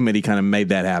 Like how the committee kind of made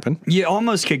that happen. You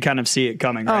almost could kind of see it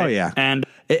coming, right? Oh, yeah. And,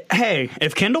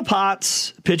 if Kendall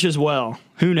Potts pitches well,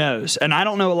 who knows? And I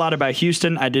don't know a lot about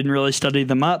Houston. I didn't really study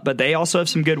them up, but they also have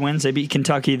some good wins. They beat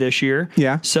Kentucky this year.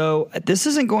 Yeah. So this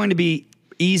isn't going to be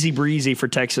easy breezy for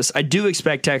Texas. I do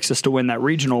expect Texas to win that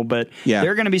regional, but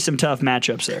there are going to be some tough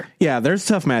matchups there. Yeah, there's a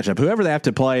tough matchup. Whoever they have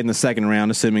to play in the second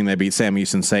round, assuming they beat Sam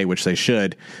Houston State, which they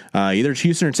should, either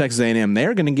Houston or Texas A&M,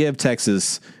 they're going to give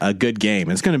Texas a good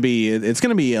game. It's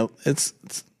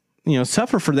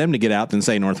tougher for them to get out than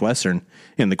say Northwestern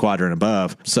in the quadrant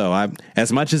above. So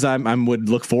as much as I would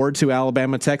look forward to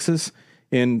Alabama, Texas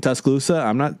in Tuscaloosa,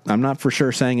 I'm not for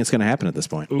sure saying it's going to happen at this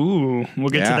point. Ooh, we'll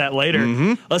get to that later.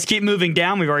 Mm-hmm. Let's keep moving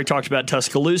down. We've already talked about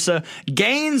Tuscaloosa.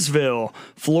 Gainesville,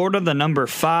 Florida, the number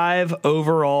 5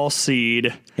 overall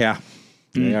seed. Yeah,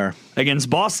 they are. Against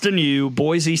Boston U,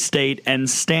 Boise State, and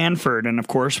Stanford. And, of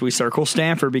course, we circle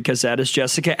Stanford because that is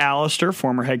Jessica Allister,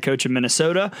 former head coach of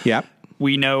Minnesota. Yep.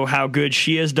 We know how good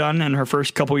she has done in her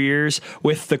first couple years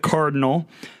with the Cardinal.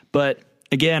 But,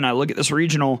 again, I look at this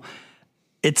regional.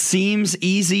 It seems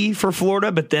easy for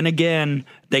Florida, but then again,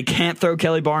 they can't throw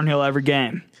Kelly Barnhill every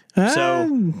game.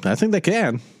 So I think they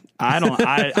can. I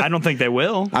don't think they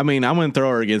will. I mean, I wouldn't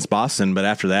throw her against Boston, but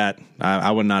after that,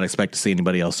 I would not expect to see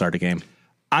anybody else start a game.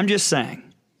 I'm just saying,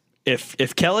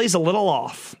 if Kelly's a little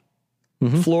off,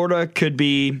 Florida could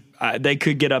be they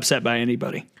could get upset by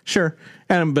anybody. Sure,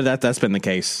 but that's been the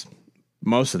case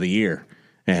most of the year.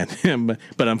 And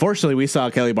but unfortunately, we saw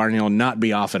Kelly Barnhill not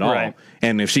be off at all. Right.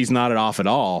 And if she's not off at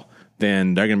all,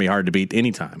 then they're going to be hard to beat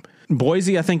anytime.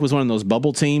 Boise, I think, was one of those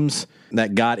bubble teams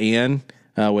that got in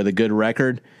with a good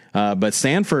record. But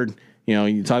Sanford,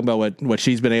 you talk about what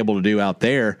she's been able to do out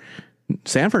there.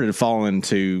 Sanford had fallen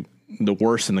to the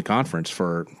worst in the conference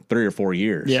for 3 or 4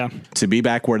 years. Yeah. To be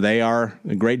back where they are,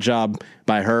 a great job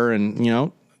by her.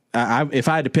 And, if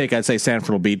I had to pick, I'd say Sanford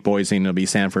will beat Boise, and it'll be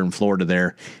Sanford and Florida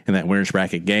there in that winners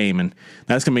bracket game. And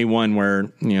that's going to be one where,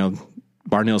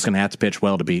 Barnhill's going to have to pitch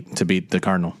well to beat the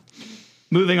Cardinal.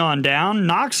 Moving on down,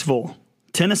 Knoxville,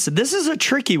 Tennessee. This is a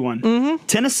tricky one.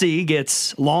 Tennessee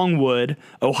gets Longwood,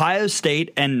 Ohio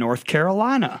State, and North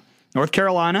Carolina. North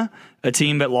Carolina, a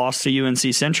team that lost to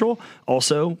UNC Central,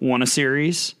 also won a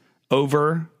series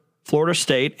over Florida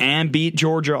State and beat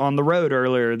Georgia on the road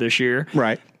earlier this year.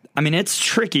 Right. I mean, it's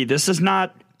tricky. This is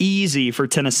not easy for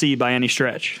Tennessee by any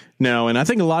stretch. No, and I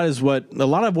think a lot of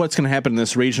what's going to happen in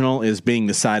this regional is being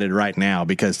decided right now,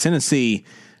 because Tennessee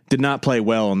did not play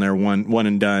well in their one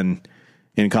and done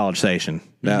in College Station.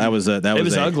 That was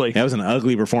ugly. That was an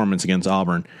ugly performance against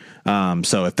Auburn.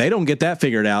 So if they don't get that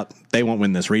figured out, they won't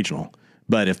win this regional.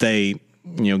 But if they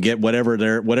get whatever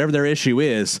their issue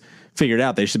is figured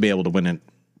out, they should be able to win it.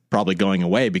 Probably going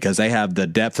away, because they have the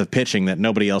depth of pitching that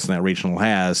nobody else in that regional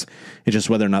has. It's just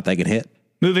whether or not they can hit.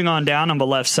 Moving on down on the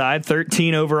left side,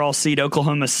 13 overall seed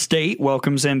Oklahoma State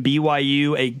welcomes in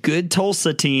BYU, a good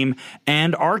Tulsa team,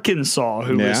 and Arkansas,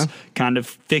 who was kind of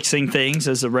fixing things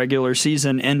as the regular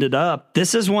season ended up.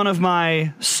 This is one of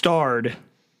my starred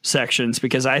sections,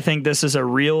 because I think this is a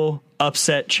real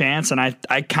upset chance, and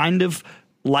I kind of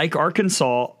like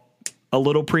Arkansas a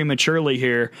little prematurely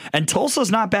here. And Tulsa's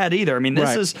not bad either. I mean,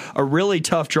 this is a really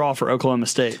tough draw for Oklahoma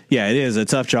State. Yeah, it is a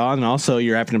tough draw, and also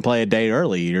you're having to play a day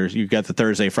early. You've got the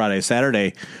Thursday, Friday,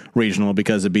 Saturday regional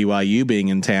because of BYU being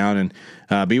in town, and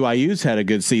BYU's had a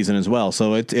good season as well.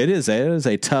 So it is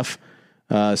a tough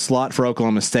slot for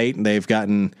Oklahoma State. They've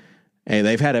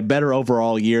had a better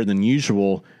overall year than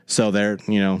usual. So they're,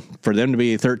 for them to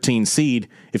be a 13 seed,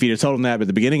 if you'd have told them that at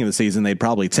the beginning of the season, they'd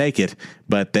probably take it.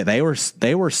 But they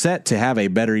were set to have a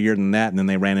better year than that, and then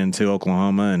they ran into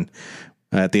Oklahoma and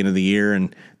at the end of the year,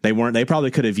 and they weren't. They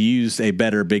probably could have used a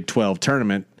better Big 12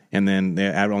 tournament, and then they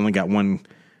only got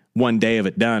one day of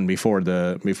it done before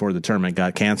the tournament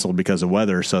got canceled because of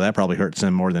weather. So that probably hurts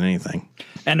them more than anything.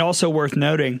 And also worth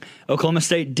noting, Oklahoma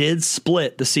State did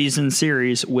split the season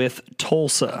series with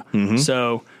Tulsa.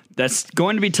 So that's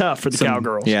going to be tough for the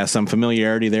Cowgirls. Yeah, some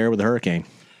familiarity there with the Hurricane.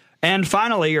 And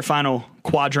finally, your final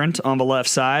quadrant on the left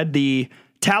side, the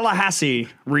Tallahassee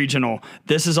Regional.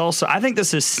 This is also, I think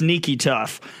this is sneaky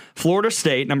tough. Florida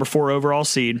State, number 4 overall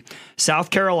seed, South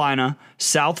Carolina,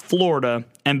 South Florida,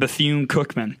 and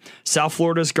Bethune-Cookman. South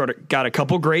Florida's got a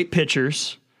couple great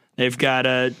pitchers. They've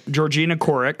got Georgina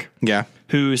Korick,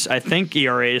 whose I think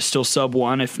ERA is still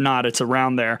sub-1. If not, it's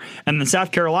around there. And then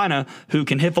South Carolina, who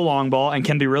can hit the long ball and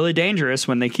can be really dangerous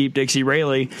when they keep Dixie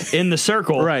Rayleigh in the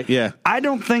circle. Right, yeah. I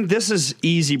don't think this is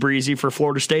easy breezy for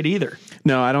Florida State either.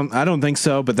 No, I don't think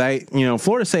so. But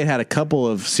Florida State had a couple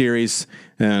of series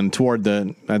and toward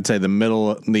the end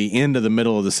of the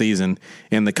middle of the season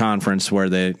in the conference where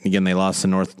they lost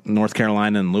to North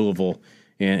Carolina and Louisville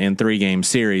in 3-game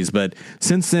series. But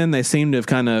since then, they seem to have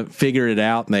kind of figured it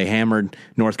out. They hammered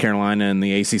North Carolina in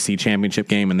the ACC championship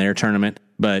game in their tournament.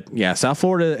 But yeah, South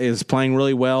Florida is playing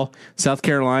really well. South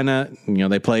Carolina,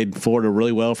 they played Florida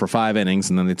really well for 5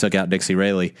 innings, and then they took out Dixie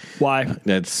Rayleigh. Why?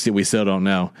 We still don't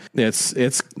know.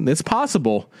 It's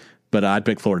possible, but I'd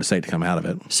pick Florida State to come out of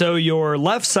it. So your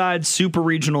left side super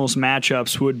regionals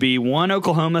matchups would be 1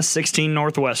 Oklahoma, 16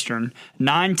 Northwestern,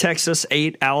 9 Texas,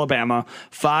 8 Alabama,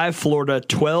 5 Florida,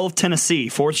 12 Tennessee.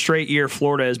 4th straight year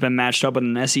Florida has been matched up with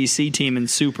an SEC team in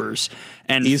supers,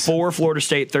 and 4 Florida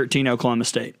State, 13 Oklahoma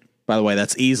State. By the way,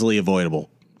 that's easily avoidable,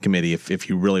 committee, if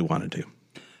you really wanted to.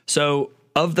 So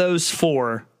of those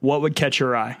 4, what would catch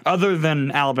your eye other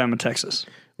than Alabama, Texas?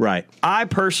 Right. I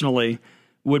personally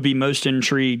would be most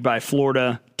intrigued by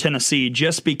Florida, Tennessee,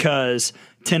 just because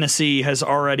Tennessee has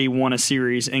already won a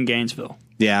series in Gainesville.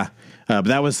 Yeah, but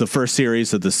that was the first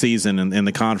series of the season in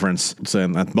the conference. So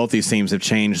both these teams have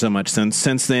changed so much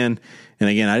since then. And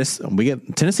again,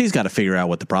 Tennessee's got to figure out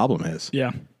what the problem is.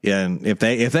 Yeah. Yeah, and if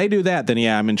they do that, then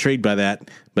yeah, I'm intrigued by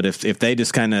that. But if they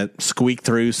just kind of squeak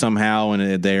through somehow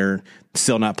and they're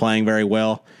still not playing very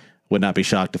well, would not be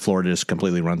shocked if Florida just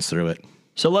completely runs through it.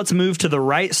 So let's move to the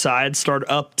right side, start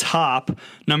up top.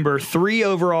 Number 3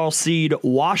 overall seed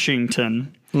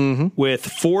Washington with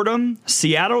Fordham,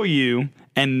 Seattle U,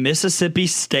 and Mississippi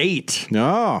State.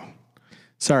 Oh,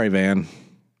 sorry, Van.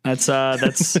 That's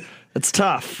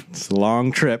tough. It's a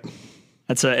long trip.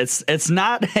 It's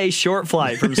not a short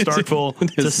flight from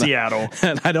Starkville to Seattle.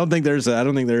 I don't think there's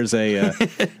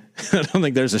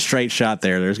a straight shot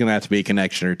there. There's going to have to be a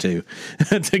connection or two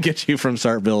to get you from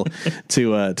Starkville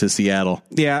to Seattle.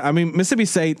 Yeah, I mean, Mississippi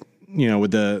State,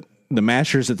 with the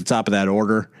Mashers at the top of that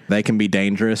order, they can be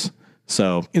dangerous.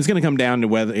 So it's going to come down to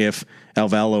whether if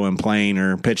Alvelo and Plain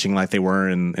are pitching like they were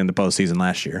in the postseason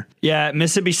last year. Yeah,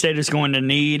 Mississippi State is going to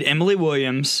need Emily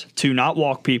Williams to not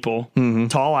walk people.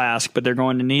 Tall ask, but they're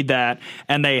going to need that.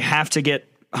 And they have to get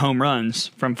home runs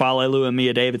from Falelu and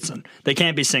Mia Davidson. They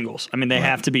can't be singles. I mean, they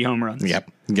have to be home runs. Yep.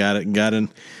 Got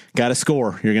to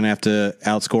score. You're going to have to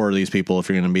outscore these people if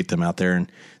you're going to beat them out there in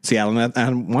Seattle. And I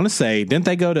want to say, didn't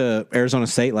they go to Arizona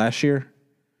State last year?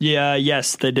 Yeah,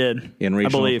 yes, they did. In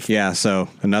regional, I believe. Yeah, so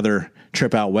another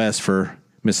trip out west for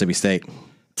Mississippi State.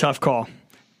 Tough call.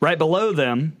 Right below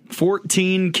them,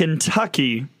 14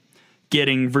 Kentucky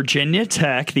getting Virginia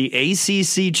Tech, the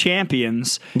ACC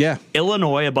champions. Yeah.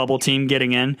 Illinois, a bubble team,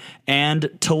 getting in, and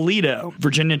Toledo.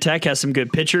 Virginia Tech has some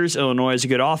good pitchers. Illinois has a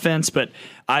good offense, but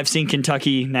I've seen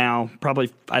Kentucky now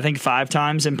probably, I think, 5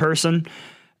 times in person.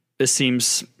 This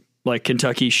seems like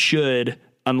Kentucky should,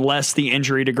 unless the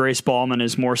injury to Grace Ballman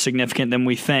is more significant than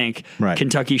we think, right,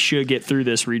 Kentucky should get through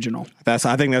this regional. I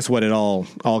think that's what it all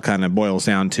kind of boils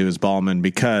down to is Ballman,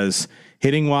 because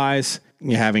hitting wise,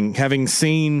 having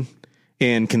seen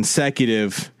in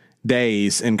consecutive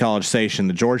days in College Station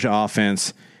the Georgia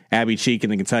offense, Abby Cheek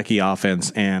in the Kentucky offense,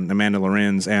 and Amanda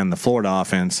Lorenz and the Florida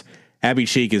offense, Abby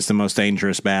Cheek is the most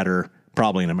dangerous batter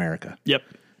probably in America. Yep.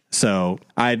 So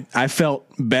I felt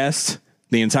best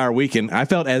the entire weekend. I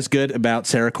felt as good about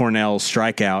Sarah Cornell's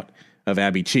strikeout of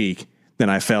Abby Cheek than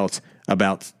I felt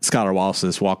about Skylar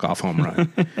Wallace's walk-off home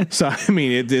run. So, I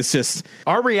mean, it's just...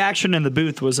 Our reaction in the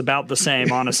booth was about the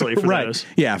same, honestly, for right. those.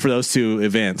 Yeah, for those two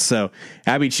events. So,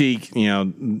 Abby Cheek,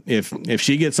 if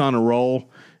she gets on a roll,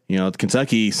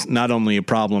 Kentucky's not only a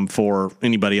problem for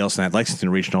anybody else in that Lexington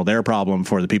Regional, they're a problem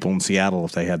for the people in Seattle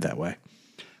if they head that way.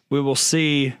 We will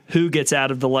see who gets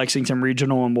out of the Lexington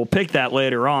Regional, and we'll pick that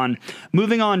later on.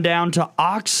 Moving on down to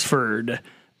Oxford,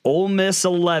 Ole Miss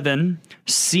 11,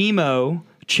 SEMO,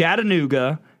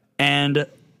 Chattanooga, and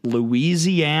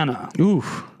Louisiana.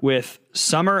 Oof. With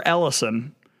Summer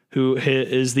Ellison, who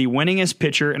is the winningest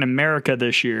pitcher in America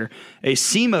this year, a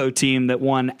SEMO team that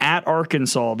won at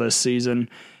Arkansas this season,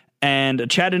 and a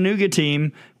Chattanooga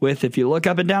team with, if you look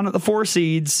up and down at the 4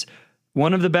 seeds,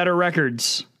 one of the better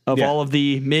records of all of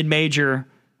the mid-major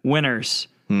winners.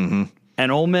 Mm-hmm.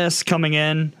 And Ole Miss coming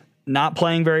in, not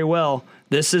playing very well.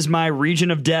 This is my region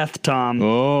of death, Tom.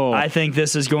 Oh. I think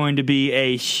this is going to be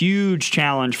a huge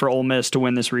challenge for Ole Miss to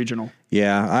win this regional.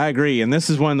 Yeah, I agree. And this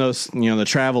is one of those, the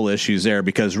travel issues there,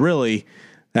 because really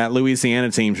that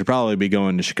Louisiana team should probably be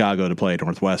going to Chicago to play at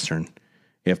Northwestern.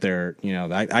 If they're,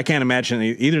 I can't imagine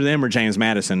either them or James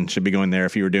Madison should be going there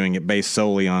if you were doing it based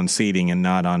solely on seeding and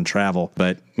not on travel.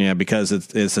 But because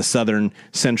it's a Southern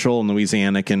Central and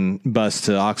Louisiana can bus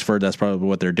to Oxford, that's probably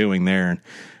what they're doing there.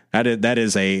 And that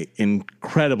is a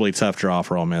incredibly tough draw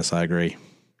for Ole Miss. I agree.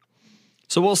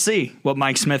 So we'll see what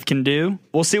Mike Smith can do.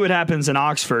 We'll see what happens in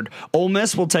Oxford. Ole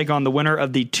Miss will take on the winner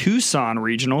of the Tucson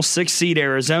Regional, 6th seed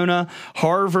Arizona,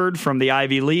 Harvard from the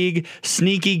Ivy League,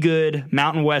 sneaky good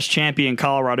Mountain West champion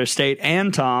Colorado State,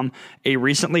 and Tom, a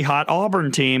recently hot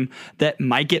Auburn team that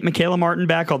might get Michaela Martin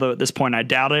back, although at this point I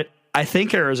doubt it. I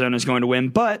think Arizona is going to win,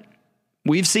 but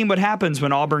we've seen what happens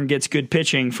when Auburn gets good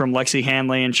pitching from Lexi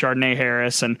Hanley and Chardonnay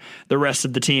Harris and the rest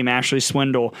of the team, Ashley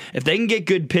Swindle. If they can get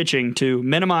good pitching to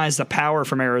minimize the power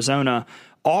from Arizona,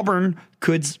 Auburn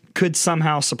could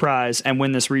somehow surprise and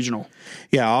win this regional.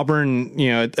 Yeah, Auburn,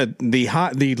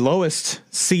 the lowest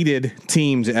seeded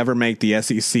team to ever make the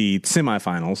SEC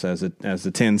semifinals as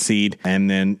the 10 seed, and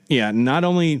then not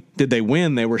only did they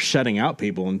win, they were shutting out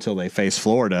people until they faced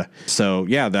Florida. So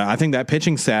I think that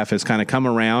pitching staff has kind of come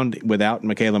around without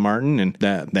Michaela Martin, and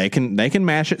that they can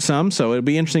mash it some. So it'll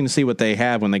be interesting to see what they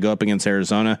have when they go up against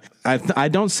Arizona. I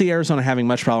don't see Arizona having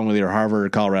much problem with either Harvard or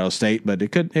Colorado State, but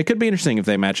it could be interesting if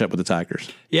they match up with the Tigers.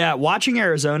 Yeah, watching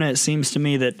Arizona, it seems to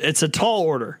me that it's a tall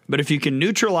order, but if you can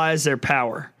neutralize their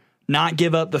power, not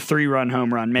give up the 3-run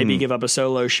home run, maybe give up a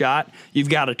solo shot, you've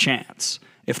got a chance.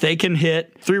 If they can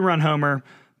hit 3-run homer,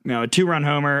 a 2-run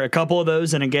homer, a couple of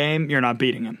those in a game, you're not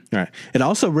beating them. All right. It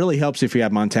also really helps if you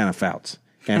have Montana Fouts.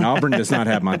 And Auburn does not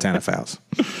have Montana Fouts.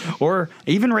 Or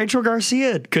even Rachel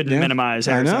Garcia couldn't minimize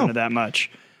Arizona that much.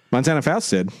 Montana Fouts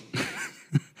did.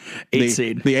 8th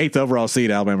seed. The 8th overall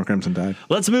seed, Alabama Crimson Tide.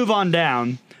 Let's move on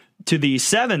down. to the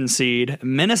 7 seed,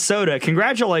 Minnesota.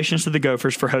 Congratulations to the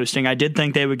Gophers for hosting. I did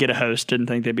think they would get a host, didn't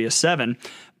think they'd be a 7,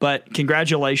 but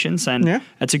congratulations, and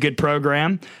that's a good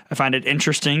program. I find it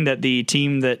interesting that the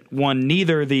team that won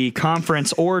neither the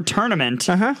conference or tournament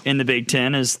in the Big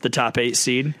Ten is the top 8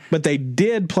 seed. But they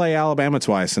did play Alabama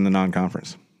twice in the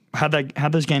non-conference. How'd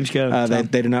those games go? They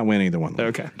did not win either one.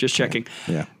 Okay, just checking.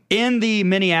 Yeah. In the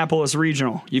Minneapolis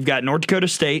Regional, you've got North Dakota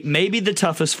State, maybe the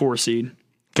toughest 4 seed.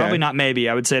 Probably not maybe.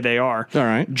 I would say they are. All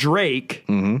right. Drake,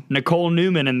 Nicole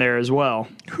Newman in there as well.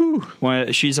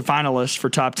 Well, she's a finalist for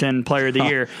top 10 player of the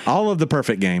year. All of the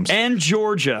perfect games. And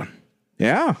Georgia.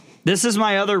 Yeah. This is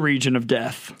my other region of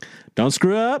death. Don't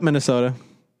screw up, Minnesota.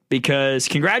 Because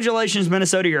congratulations,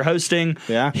 Minnesota, you're hosting.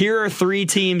 Yeah. Here are 3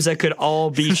 teams that could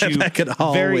all beat you that could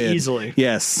all very win. easily.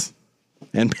 Yes.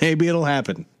 And maybe it'll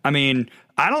happen. I mean,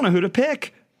 I don't know who to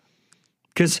pick.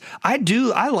 Because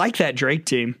I like that Drake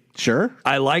team. Sure.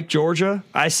 I like Georgia.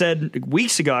 I said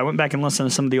weeks ago, I went back and listened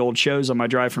to some of the old shows on my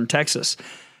drive from Texas.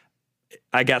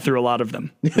 I got through a lot of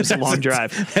them. It was a long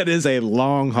drive. That is a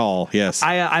long haul, yes.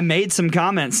 I made some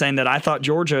comments saying that I thought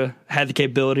Georgia had the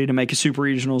capability to make a Super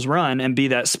Regionals run and be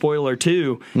that spoiler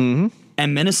too. Mm-hmm.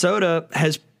 And Minnesota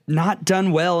has not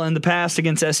done well in the past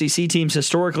against SEC teams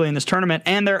historically in this tournament,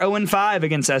 and they're 0-5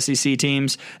 against SEC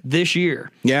teams this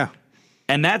year. Yeah.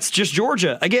 And that's just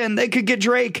Georgia. Again, they could get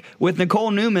Drake with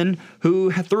Nicole Newman,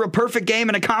 who threw a perfect game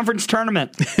in a conference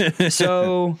tournament.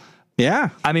 So, yeah.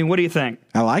 I mean, what do you think?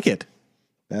 I like it.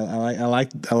 I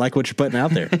like what you're putting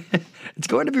out there. It's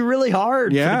going to be really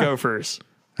hard for the Gophers.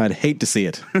 I'd hate to see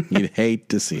it. You'd hate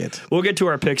to see it. We'll get to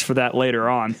our picks for that later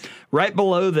on. Right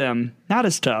below them, not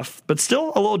as tough, but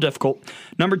still a little difficult.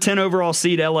 Number 10 overall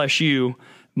seed LSU,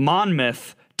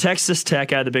 Monmouth, Texas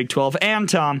Tech out of the Big 12. And,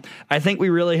 Tom, I think we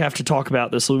really have to talk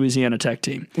about this Louisiana Tech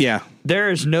team. Yeah. There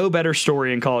is no better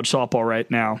story in college softball right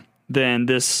now than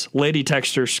this Lady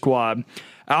Techsters squad.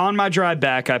 On my drive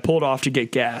back, I pulled off to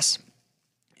get gas.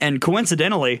 And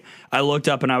coincidentally, I looked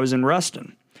up and I was in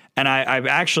Ruston. And I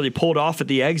actually pulled off at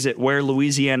the exit where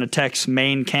Louisiana Tech's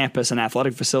main campus and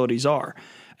athletic facilities are.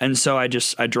 And so I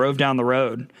drove down the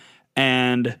road.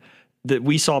 And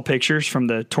we saw pictures from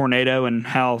the tornado and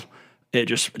how it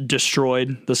just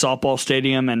destroyed the softball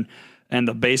stadium and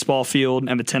the baseball field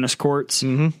and the tennis courts.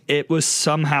 Mm-hmm. It was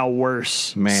somehow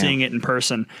worse seeing it in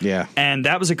person. Yeah. And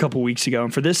that was a couple weeks ago.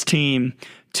 And for this team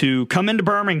to come into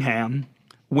Birmingham,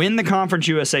 win the Conference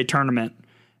USA tournament,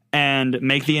 and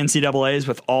make the NCAAs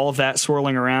with all of that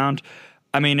swirling around,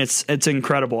 I mean, it's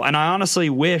incredible. And I honestly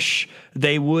wish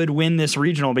they would win this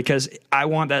regional because I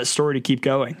want that story to keep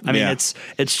going. I mean, it's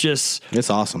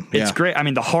awesome. It's great. I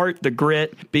mean, the heart, the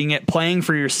grit, playing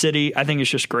for your city, I think it's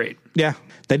just great. Yeah.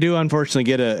 They do unfortunately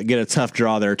get a tough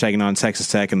draw there, taking on Texas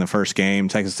Tech in the first game.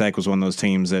 Texas Tech was one of those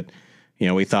teams that,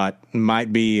 we thought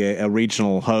might be a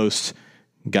regional host.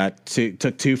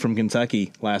 Took 2 from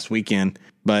Kentucky last weekend,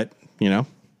 but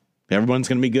everyone's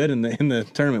going to be good in the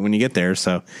tournament when you get there.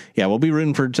 So yeah, we'll be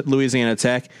rooting for Louisiana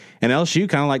Tech and LSU.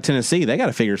 Kind of like Tennessee, they got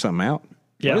to figure something out.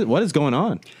 Yeah, what is going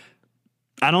on?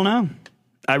 I don't know.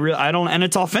 I don't, and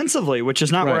it's offensively, which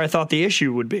is not where I thought the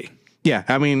issue would be. Yeah,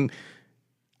 I mean,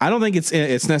 I don't think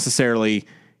it's necessarily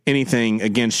anything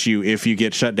against you if you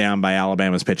get shut down by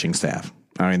Alabama's pitching staff.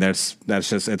 I mean, that's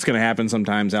just it's going to happen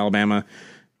sometimes. Alabama.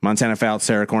 Montana Fouts,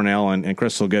 Sarah Cornell, and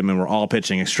Crystal Goodman were all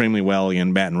pitching extremely well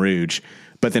in Baton Rouge.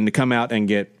 But then to come out and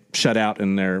get shut out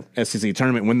in their SEC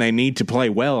tournament when they need to play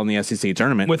well in the SEC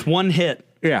tournament. With one hit.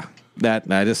 Yeah,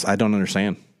 that I don't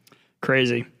understand.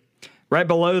 Crazy. Right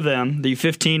below them, the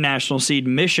 15 national seed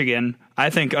Michigan, I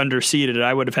think underseeded.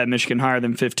 I would have had Michigan higher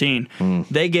than 15.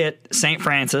 They get St.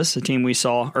 Francis, a team we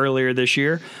saw earlier this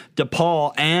year,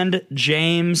 DePaul, and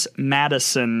James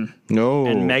Madison.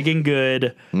 And Megan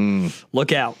Good.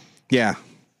 Look out. Yeah.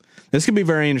 This could be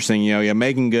very interesting.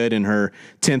 Megan Good in her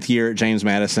 10th year at James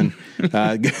Madison,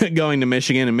 going to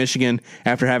Michigan, and Michigan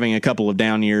after having a couple of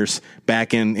down years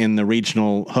back in the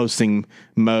regional hosting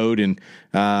mode, and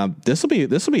this will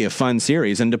be a fun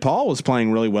series. And DePaul was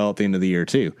playing really well at the end of the year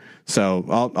too. So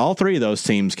all 3 of those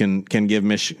teams can give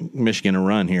Michigan a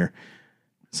run here.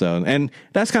 So, and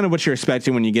that's kind of what you're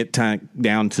expecting when you get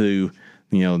down to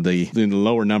the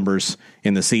lower numbers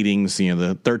in the seedings,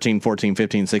 the 13, 14,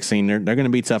 15, 16, they're going to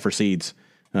be tougher seeds,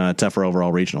 tougher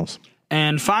overall regionals.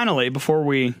 And finally, before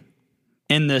we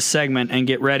end this segment and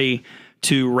get ready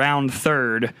to round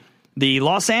third, the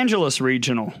Los Angeles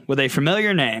Regional with a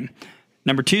familiar name,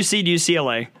 number 2 seed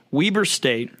UCLA, Weber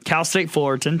State, Cal State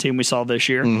Fullerton, team we saw this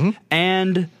year,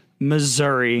 and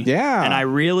Missouri. Yeah. And I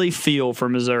really feel for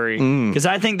Missouri because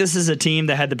I think this is a team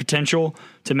that had the potential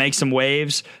to make some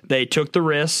waves. They took the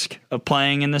risk of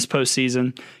playing in this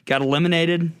postseason, got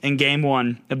eliminated in game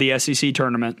 1 of the SEC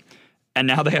tournament, and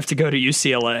now they have to go to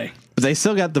UCLA. But they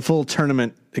still got the full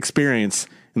tournament experience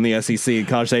in the SEC and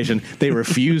College Station. They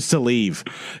refuse to leave.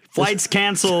 Flights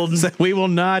canceled. We will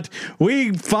not.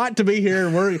 We fought to be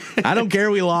here. I don't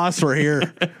care we lost. We're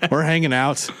here. We're hanging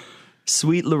out.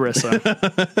 Sweet Larissa.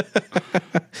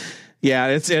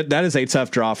 Yeah, that is a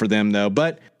tough draw for them, though.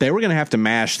 But they were going to have to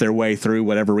mash their way through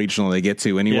whatever regional they get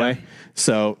to anyway. Yeah.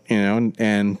 So, and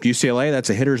UCLA, that's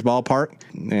a hitter's ballpark.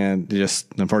 And just,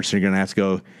 unfortunately, you're going to have to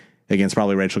go against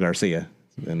probably Rachel Garcia.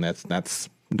 And that's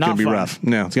going to be rough.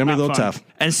 No, it's going to be a little tough.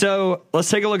 And so let's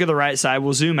take a look at the right side.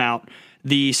 We'll zoom out.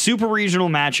 The super regional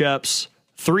matchups: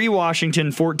 3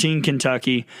 Washington, 14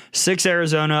 Kentucky, 6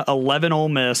 Arizona, 11 Ole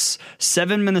Miss,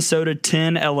 7 Minnesota,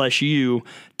 10 LSU,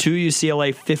 2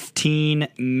 UCLA, 15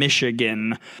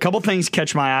 Michigan. A couple things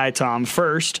catch my eye, Tom.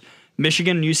 First,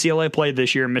 Michigan and UCLA played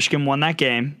this year. Michigan won that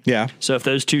game. Yeah. So if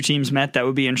those two teams met, that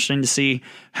would be interesting to see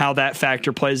how that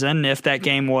factor plays in, if that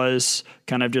game was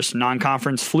kind of just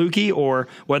non-conference fluky or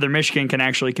whether Michigan can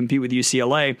actually compete with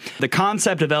UCLA. The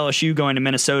concept of LSU going to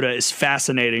Minnesota is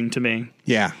fascinating to me.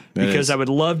 Yeah. Because I would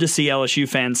love to see LSU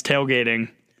fans tailgating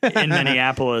in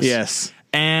Minneapolis. Yes.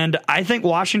 And I think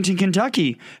Washington,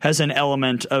 Kentucky has an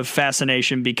element of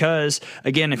fascination because,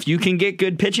 again, if you can get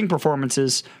good pitching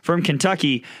performances from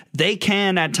Kentucky, they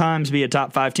can at times be a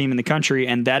top 5 team in the country,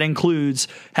 and that includes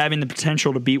having the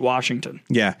potential to beat Washington.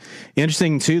 Yeah.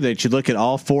 Interesting, too, that you look at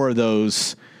all 4 of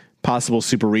those possible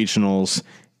super regionals,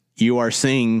 you are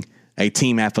seeing a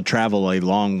team have to travel a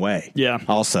long way. Yeah.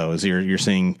 Also, as you're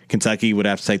seeing Kentucky would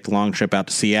have to take the long trip out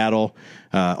to Seattle,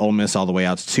 Ole Miss all the way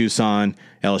out to Tucson,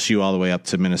 LSU all the way up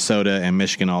to Minnesota, and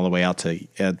Michigan all the way out to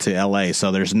LA.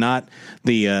 So there's not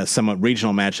the somewhat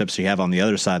regional matchups you have on the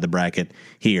other side of the bracket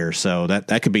here. So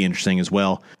that could be interesting as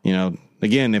well. You know,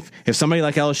 again, if somebody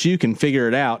like LSU can figure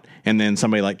it out, and then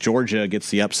somebody like Georgia gets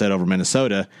the upset over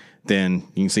Minnesota, then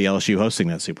you can see LSU hosting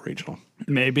that super regional.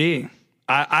 Maybe.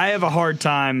 I have a hard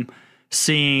time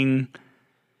seeing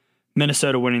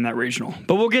Minnesota winning that regional,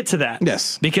 but we'll get to that.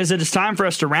 Yes. Because it is time for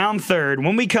us to round third.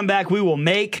 When we come back, we will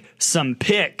make some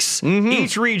picks.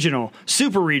 Each regional,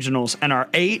 super regionals, and our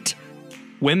 8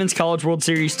 Women's College World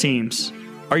Series teams.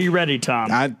 Are you ready,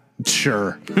 Tom?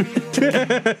 Sure.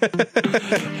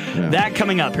 That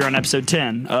coming up here on episode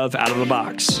 10 of Out of the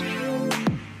Box.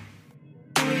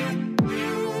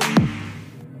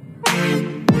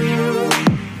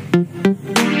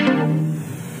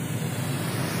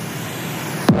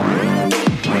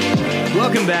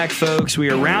 Welcome back, folks. We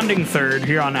are rounding third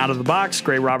here on Out of the Box.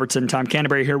 Gray Robertson, Tom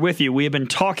Canterbury here with you. We have been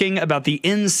talking about the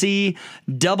NCAA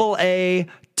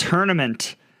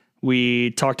tournament.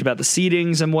 We talked about the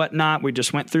seedings and whatnot. We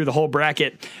just went through the whole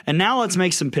bracket. And now let's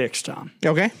make some picks, Tom.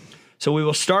 Okay. So we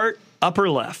will start upper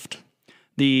left.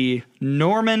 The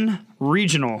Norman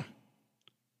Regional.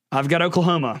 I've got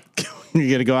Oklahoma. You're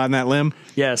going to go out on that limb?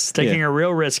 Yes, taking a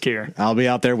real risk here. I'll be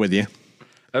out there with you.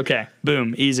 Okay,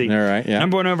 boom, easy. All right, yeah.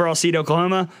 Number 1 overall seed,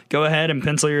 Oklahoma. Go ahead and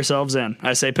pencil yourselves in.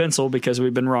 I say pencil because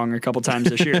we've been wrong a couple times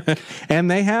this year. And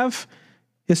they have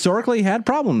historically had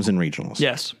problems in regionals.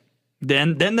 Yes.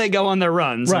 Then they go on their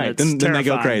runs. Right, then they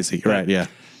go crazy. Right, yeah.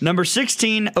 Number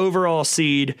 16 overall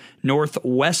seed,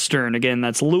 Northwestern. Again,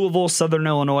 that's Louisville, Southern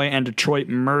Illinois, and Detroit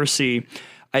Mercy.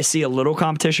 I see a little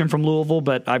competition from Louisville,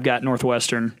 but I've got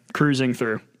Northwestern cruising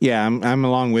through. Yeah, I'm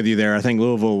along with you there. I think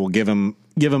Louisville will give them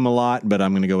a lot, but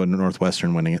I'm going to go with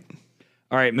Northwestern winning it.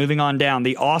 All right, moving on down.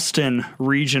 The Austin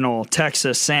Regional,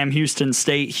 Texas, Sam Houston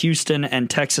State, Houston, and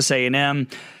Texas A&M.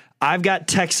 I've got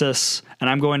Texas, and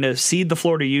I'm going to cede the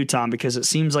floor to you, Tom, because it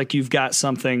seems like you've got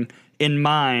something in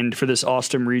mind for this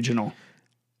Austin Regional.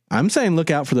 I'm saying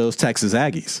look out for those Texas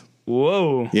Aggies.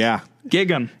 Whoa. Yeah.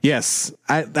 Gig 'em. Yes.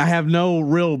 I have no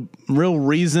real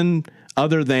reason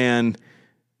other than,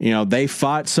 they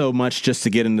fought so much just to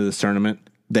get into this tournament.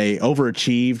 They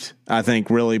overachieved, I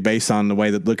think, really based on the way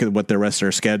that look at what the rest of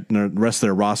their schedule, the rest of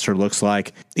their roster looks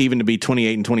like. Even to be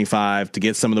 28-25 to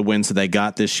get some of the wins that they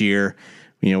got this year.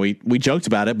 We joked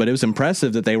about it, but it was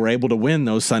impressive that they were able to win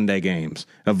those Sunday games,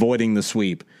 avoiding the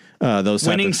sweep. Those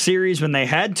winning series when they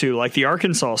had to, like the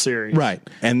Arkansas series. Right.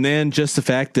 And then just the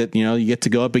fact that, you get to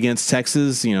go up against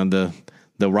Texas, the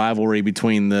rivalry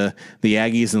between the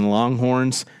Aggies and the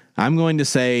Longhorns. I'm going to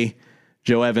say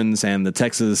Joe Evans and the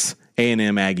Texas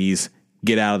A&M Aggies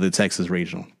get out of the Texas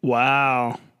Regional.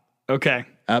 Wow. Okay.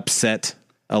 Upset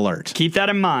alert. Keep that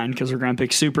in mind because we're going to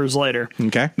pick supers later.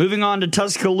 Okay. Moving on to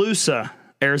Tuscaloosa,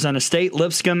 Arizona State,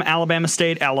 Lipscomb, Alabama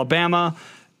State, Alabama.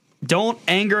 Don't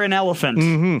anger an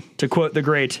elephant, to quote the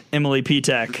great Emily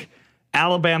Petek.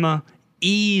 Alabama,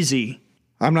 easy.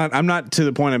 I'm not to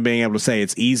the point of being able to say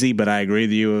it's easy, but I agree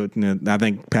with you. I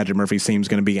think Patrick Murphy's team's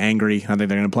going to be angry. I think they're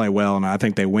going to play well, and I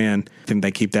think they win. I think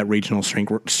they keep that regional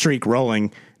streak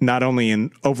rolling, not only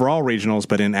in overall regionals,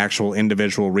 but in actual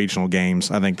individual regional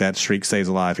games. I think that streak stays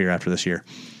alive here after this year.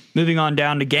 Moving on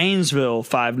down to Gainesville,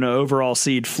 5-0 overall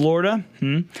seed Florida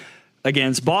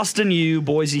against Boston U,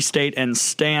 Boise State, and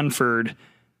Stanford.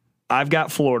 I've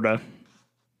got Florida.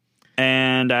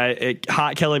 And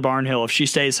hot Kelly Barnhill, if she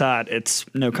stays hot, it's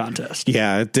no contest.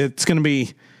 Yeah, it's going to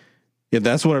be. Yeah,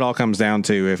 that's what it all comes down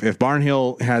to. If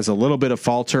Barnhill has a little bit of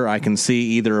falter, I can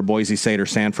see either a Boise State or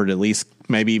Stanford at least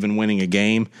maybe even winning a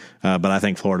game. But I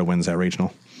think Florida wins that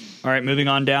regional. All right, moving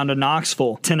on down to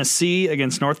Knoxville. Tennessee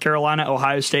against North Carolina,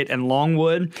 Ohio State, and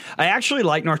Longwood. I actually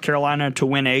like North Carolina to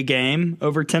win a game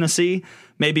over Tennessee.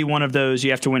 Maybe one of those you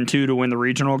have to win 2 to win the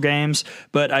regional games.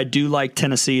 But I do like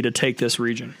Tennessee to take this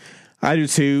region. I do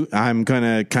too. I'm going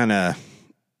to kind of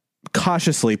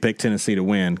cautiously pick Tennessee to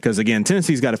win because, again,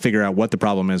 Tennessee's got to figure out what the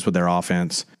problem is with their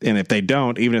offense. And if they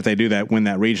don't, even if they do that, win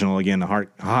that regional, again, the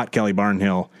hot Kelly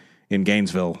Barnhill in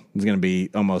Gainesville is going to be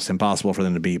almost impossible for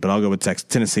them to beat. But I'll go with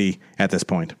Tennessee at this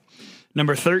point.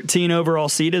 Number 13 overall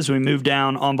seed as we move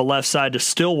down on the left side to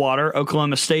Stillwater,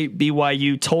 Oklahoma State,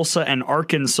 BYU, Tulsa, and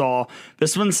Arkansas.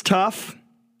 This one's tough.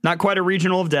 Not quite a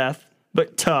regional of death,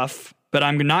 but tough. But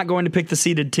I'm not going to pick the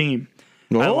seeded team.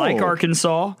 I like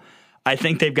Arkansas. I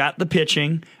think they've got the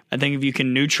pitching. I think if you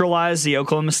can neutralize the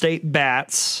Oklahoma State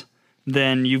bats,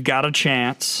 then you've got a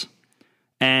chance.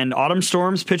 And Autumn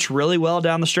Storms pitch really well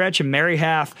down the stretch. And Mary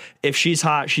Half, if she's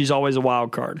hot, she's always a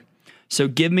wild card. So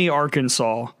give me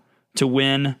Arkansas to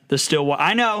win the Stillwater.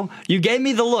 I know you gave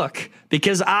me the look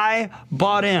because I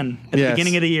bought in at the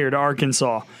beginning of the year to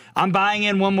Arkansas. I'm buying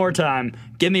in one more time.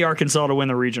 Give me Arkansas to win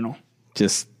the regional.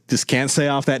 Just can't stay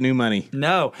off that new money.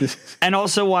 No. And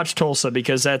also watch Tulsa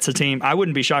because that's a team. I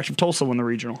wouldn't be shocked if Tulsa won the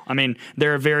regional. I mean,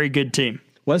 they're a very good team.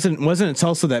 Wasn't it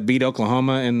Tulsa that beat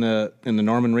Oklahoma in the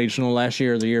Norman Regional last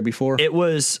year or the year before? It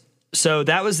was. So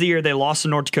that was the year they lost to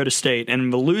North Dakota State. And in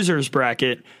the losers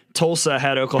bracket, Tulsa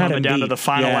had Oklahoma down to the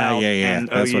final out. Yeah. And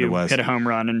that's OU what it was. hit a home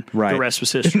run, and the rest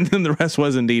was history. And the rest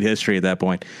was indeed history at that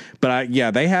point. But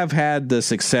they have had the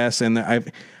success, and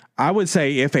I would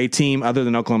say if a team other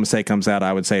than Oklahoma State comes out,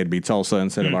 I would say it'd be Tulsa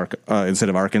instead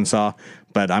of Arkansas.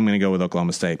 But I'm going to go with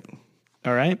Oklahoma State.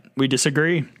 All right, we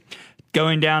disagree.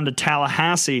 Going down to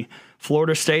Tallahassee,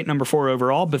 Florida State, number 4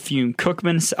 overall,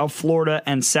 Bethune-Cookman, South Florida,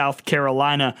 and South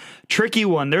Carolina. Tricky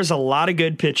one. There's a lot of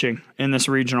good pitching in this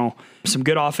regional. Some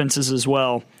good offenses as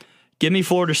well. Give me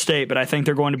Florida State, but I think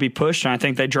they're going to be pushed, and I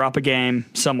think they drop a game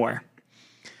somewhere.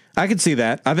 I could see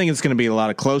that. I think it's going to be a lot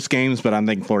of close games, but I'm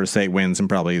thinking Florida State wins and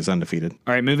probably is undefeated.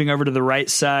 All right, moving over to the right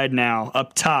side now.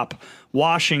 Up top,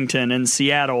 Washington and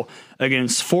Seattle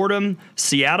against Fordham,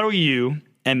 Seattle U,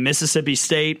 and Mississippi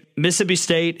State. Mississippi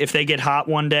State, if they get hot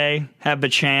one day, have a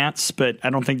chance, but I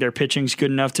don't think their pitching's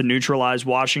good enough to neutralize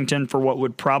Washington for what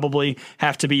would probably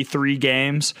have to be 3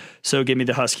 games. So give me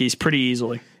the Huskies pretty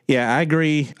easily. Yeah, I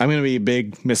agree. I'm going to be a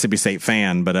big Mississippi State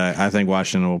fan, but I think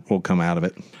Washington will come out of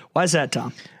it. Why is that,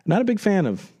 Tom? Not a big fan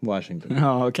of Washington.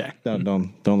 Oh, okay.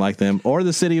 Don't like them or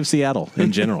the city of Seattle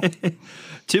in general.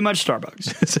 Too much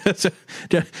Starbucks.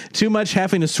 Too much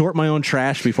having to sort my own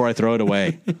trash before I throw it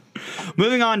away.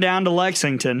 Moving on down to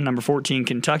Lexington, number 14,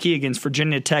 Kentucky against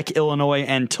Virginia Tech, Illinois,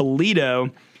 and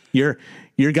Toledo. Your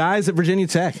guys at Virginia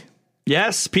Tech.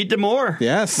 Yes, Pete DeMoore.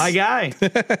 Yes. My guy.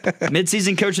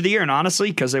 Midseason coach of the year. And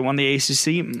honestly, because they won the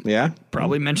ACC,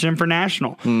 probably mention him for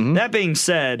national. Mm-hmm. That being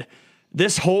said,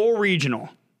 this whole regional,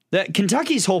 that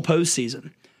Kentucky's whole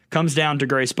postseason comes down to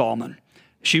Grace Ballman.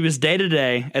 She was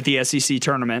day-to-day at the SEC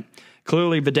tournament.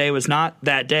 Clearly, the day was not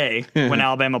that day when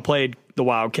Alabama played the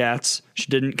Wildcats. She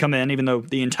didn't come in, even though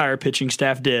the entire pitching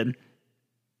staff did.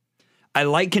 I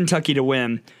like Kentucky to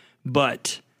win,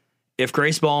 but if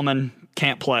Grace Ballman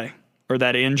can't play or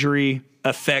that injury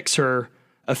affects her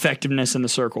effectiveness in the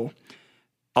circle,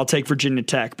 I'll take Virginia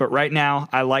Tech. But right now,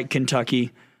 I like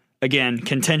Kentucky. Again,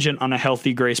 contingent on a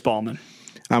healthy Grace Ballman.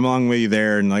 I'm along with you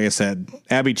there. And like I said,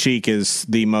 Abby Cheek is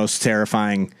the most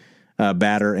terrifying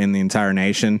batter in the entire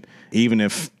nation. Even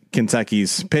if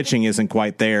Kentucky's pitching isn't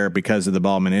quite there because of the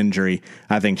Ballman injury,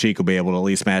 I think Cheek will be able to at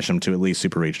least smash them to at least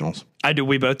super regionals. I do.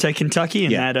 We both take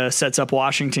Kentucky, and that sets up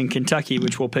Washington, Kentucky,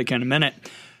 which we'll pick in a minute.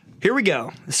 Here we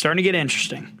go. It's starting to get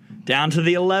interesting. Down to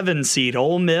the 11 seed,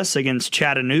 Ole Miss against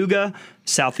Chattanooga,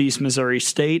 Southeast Missouri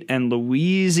State, and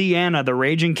Louisiana. The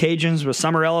Raging Cajuns with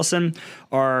Summer Ellison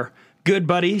are good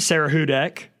buddy Sarah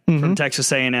Hudak from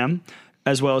Texas A&M,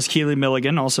 as well as Keely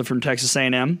Milligan, also from Texas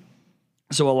A&M.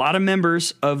 So a lot of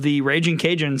members of the Raging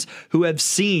Cajuns who have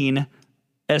seen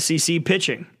SEC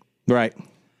pitching. Right.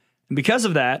 And because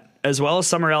of that, as well as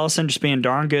Summer Ellison just being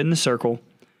darn good in the circle,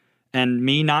 and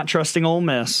me not trusting Ole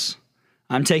Miss,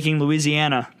 I'm taking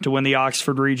Louisiana to win the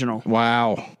Oxford Regional.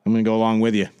 Wow. I'm going to go along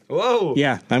with you. Whoa.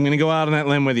 Yeah, I'm going to go out on that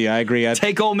limb with you. I agree.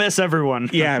 Take Ole Miss, everyone.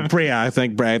 Yeah, I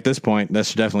think at this point, that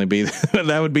should definitely be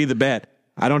that would be the bet.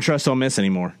 I don't trust Ole Miss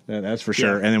anymore. That's for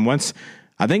sure. Yeah. And then once,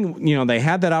 I think, they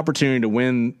had that opportunity to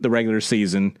win the regular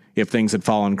season if things had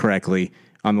fallen correctly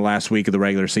on the last week of the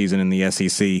regular season in the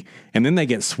SEC. And then they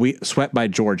get swept by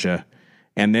Georgia.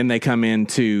 And then they come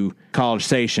into College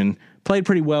Station, played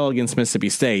pretty well against Mississippi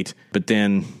State. But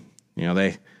then,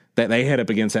 they head up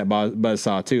against that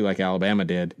buzzsaw too, like Alabama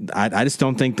did. I just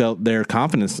don't think their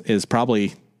confidence is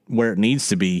probably where it needs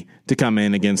to be to come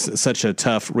in against such a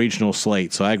tough regional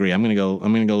slate. So I agree. I'm going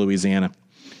to go Louisiana.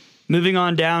 Moving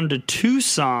on down to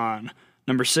Tucson,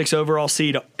 number 6 overall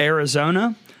seed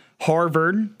Arizona,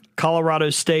 Harvard, Colorado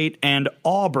State, and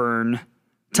Auburn.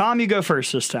 Tom, you go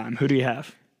first this time. Who do you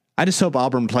have? I just hope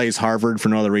Auburn plays Harvard for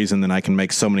no other reason than I can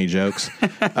make so many jokes.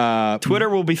 Twitter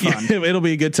will be fun. It'll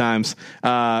be good times.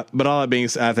 But all that being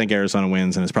said, I think Arizona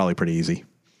wins, and it's probably pretty easy.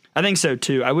 I think so,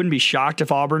 too. I wouldn't be shocked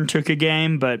if Auburn took a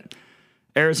game, but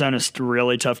Arizona's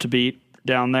really tough to beat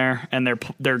down there. And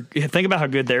they're think about how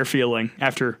good they're feeling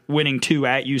after winning 2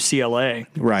 at UCLA.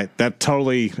 Right.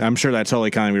 I'm sure that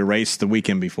totally kind of erased the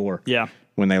weekend before. Yeah.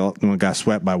 When they got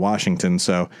swept by Washington.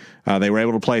 So they were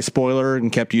able to play spoiler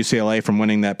and kept UCLA from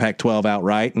winning that Pac-12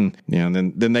 outright. And,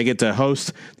 then they get to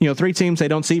host, 3 teams they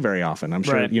don't see very often. I'm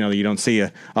sure, right. You don't see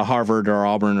a Harvard or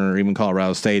Auburn or even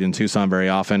Colorado State in Tucson very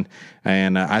often.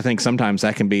 And I think sometimes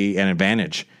that can be an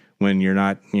advantage when you're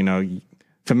not,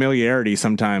 familiarity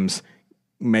sometimes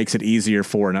makes it easier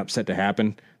for an upset to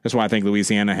happen. That's why I think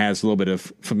Louisiana has a little bit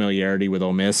of familiarity with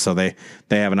Ole Miss, so they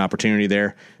have an opportunity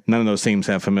there. None of those teams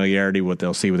have familiarity with what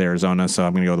they'll see with Arizona, so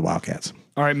I'm going to go with the Wildcats.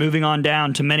 All right, moving on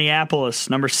down to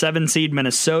Minneapolis, number 7 seed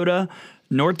Minnesota,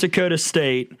 North Dakota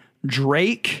State,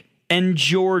 Drake, and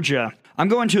Georgia. I'm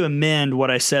going to amend what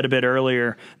I said a bit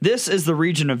earlier. This is the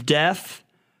region of death.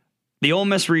 The Ole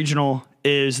Miss Regional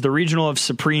is the regional of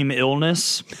supreme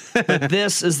illness, but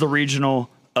this is the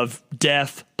regional of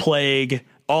death, plague,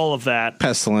 all of that.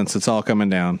 Pestilence, it's all coming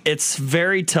down. It's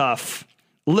very tough.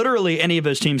 Literally any of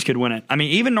those teams could win it. I mean,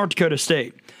 even North Dakota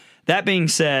State. That being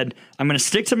said, I'm going to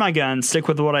stick to my guns, stick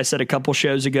with what I said a couple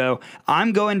shows ago.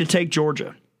 I'm going to take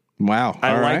Georgia. Wow.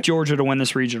 I like Georgia to win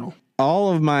this regional.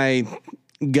 All of my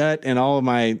gut and all of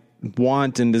my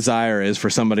want and desire is for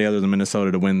somebody other than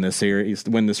Minnesota to win this series,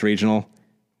 win this regional,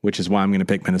 which is why I'm going to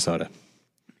pick Minnesota.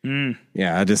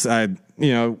 Yeah,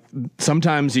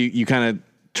 sometimes you kind of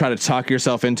try to talk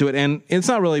yourself into it. And it's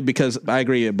not really because I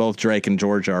agree that both Drake and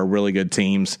Georgia are really good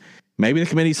teams. Maybe the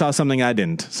committee saw something I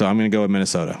didn't. So I'm going to go with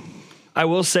Minnesota. I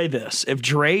will say this. If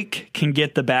Drake can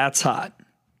get the bats hot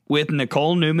with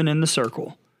Nicole Newman in the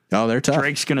circle, they're tough.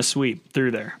 Drake's going to sweep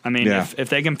through there. I mean, Yeah. if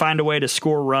they can find a way to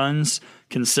score runs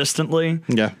consistently,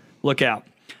 look out.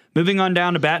 Moving on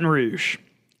down to Baton Rouge.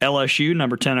 LSU,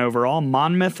 number 10 overall,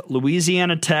 Monmouth,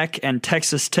 Louisiana Tech, and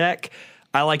Texas Tech.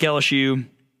 I like LSU.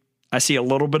 I see a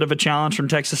little bit of a challenge from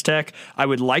Texas Tech. I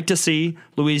would like to see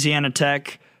Louisiana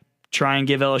Tech try and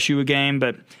give LSU a game,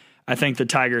 but I think the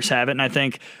Tigers have it. And I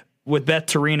think with Beth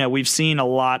Torina, we've seen a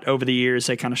lot over the years.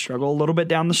 They kind of struggle a little bit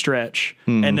down the stretch,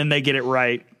 and then they get it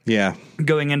right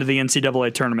going into the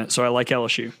NCAA tournament. So I like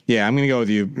LSU. Yeah, I'm going to go with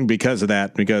you because of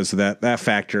that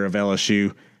factor of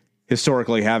LSU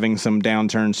historically having some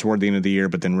downturns toward the end of the year,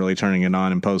 but then really turning it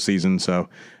on in postseason. So,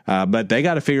 but they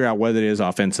got to figure out what it is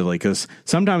offensively, because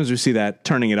sometimes we see that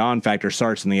turning it on factor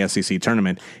starts in the SEC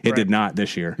tournament. It did not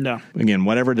this year. No. Again,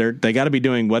 they got to be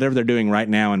doing whatever they're doing right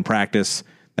now in practice.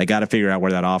 They got to figure out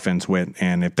where that offense went.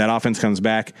 And if that offense comes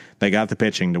back, they got the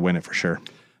pitching to win it for sure.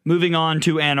 Moving on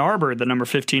to Ann Arbor, the number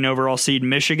 15 overall seed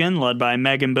Michigan, led by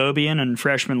Megan Bobian and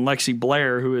freshman Lexi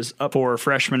Blair, who is up for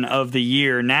Freshman of the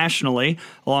Year nationally,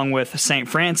 along with St.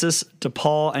 Francis,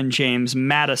 DePaul, and James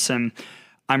Madison.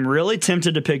 I'm really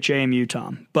tempted to pick JMU,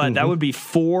 Tom, but that would be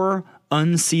 4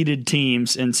 unseeded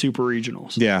teams in super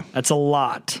regionals. Yeah. That's a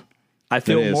lot. I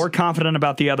feel more confident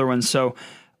about the other ones. So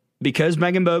because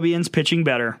Megan Bobian's pitching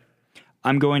better,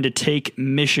 I'm going to take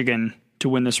Michigan to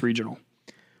win this regional.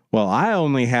 Well, I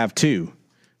only have 2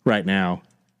 right now.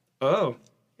 Oh.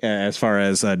 As far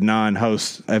as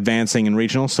non-hosts advancing in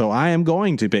regional. So I am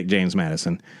going to pick James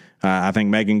Madison. I think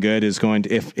Megan Good is going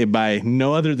to, if by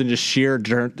no other than just sheer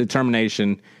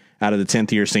determination out of the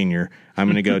 10th year senior, I'm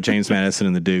going to go James Madison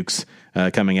and the Dukes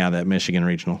coming out of that Michigan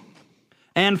regional.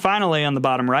 And finally, on the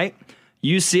bottom right,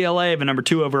 UCLA, the number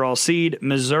 2 overall seed.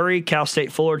 Missouri, Cal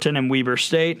State Fullerton, and Weber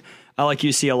State. I like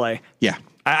UCLA. Yeah.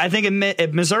 I think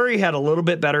if Missouri had a little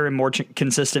bit better and more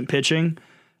consistent pitching,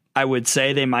 I would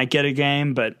say they might get a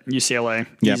game, but UCLA,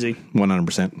 easy.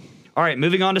 100%. All right,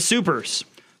 moving on to Supers.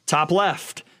 Top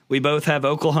left, we both have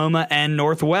Oklahoma and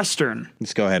Northwestern.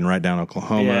 Let's go ahead and write down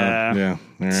Oklahoma. Yeah.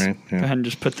 All right. Go ahead and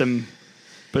just put them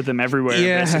everywhere,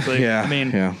 basically. Yeah. I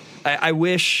mean, I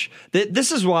wish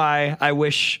this is why I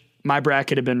wish my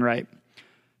bracket had been right.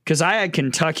 Because I had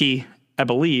Kentucky, I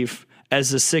believe,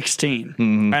 as a 16.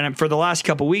 Mm-hmm. And for the last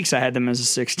couple weeks, I had them as a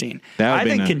 16. I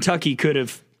think Kentucky could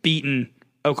have beaten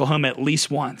Oklahoma at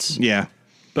least once. Yeah.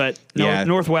 But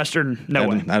Northwestern, no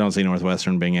way. I don't see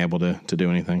Northwestern being able to do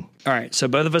anything. All right, so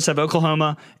both of us have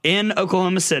Oklahoma in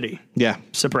Oklahoma City. Yeah.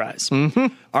 Surprise.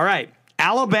 Mm-hmm. All right,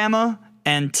 Alabama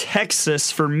and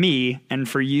Texas for me, and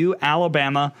for you,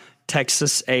 Alabama,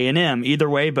 Texas A&M. Either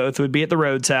way, both would be at the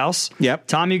Rhodes House. Yep.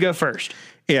 Tom, you go first.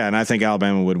 Yeah, and I think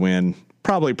Alabama would win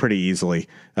probably pretty easily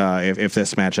if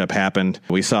this matchup happened.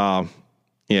 We saw,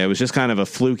 it was just kind of a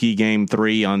fluky game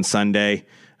 3 on Sunday.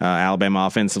 Alabama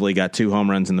offensively got 2 home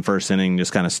runs in the first inning,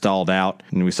 just kind of stalled out.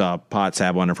 And we saw Potts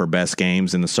have one of her best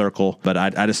games in the circle. But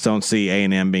I just don't see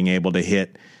A&M being able to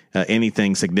hit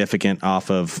anything significant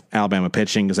off of Alabama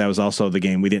pitching, because that was also the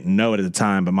game we didn't know it at the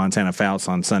time, but Montana Fouts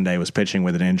on Sunday was pitching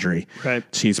with an injury. Right.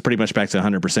 She's pretty much back to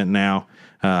 100% now.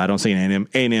 I don't see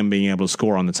A&M being able to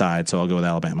score on the Tide, so I'll go with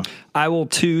Alabama. I will,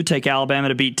 too, take Alabama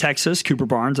to beat Texas. Cooper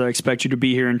Barnes, I expect you to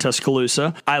be here in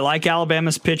Tuscaloosa. I like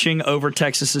Alabama's pitching over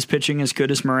Texas's pitching, as good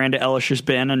as Miranda Ellis has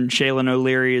been, and Shaylin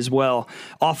O'Leary as well.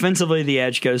 Offensively, the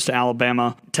edge goes to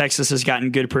Alabama. Texas has gotten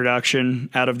good production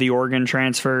out of the Oregon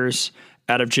transfers,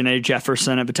 out of Janae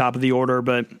Jefferson at the top of the order,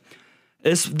 but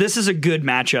this is a good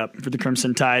matchup for the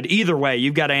Crimson Tide. Either way,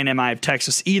 you've got A&M, I have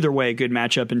Texas. Either way, good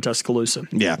matchup in Tuscaloosa.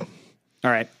 Yeah. All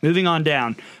right, moving on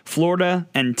down. Florida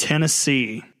and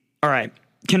Tennessee. All right,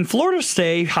 can Florida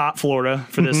stay hot Florida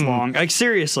for this long? Like,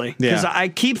 seriously. Because I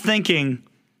keep thinking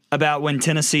about when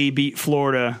Tennessee beat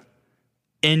Florida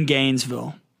in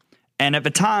Gainesville. And at the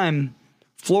time,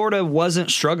 Florida wasn't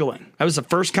struggling. That was the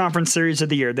first conference series of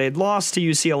the year. They had lost to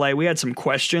UCLA. We had some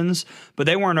questions, but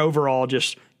they weren't overall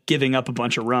just giving up a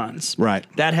bunch of runs. Right.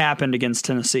 That happened against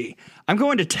Tennessee. I'm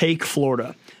going to take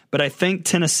Florida, but I think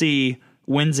Tennessee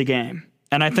wins a game.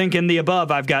 And I think in the above,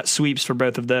 I've got sweeps for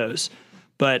both of those.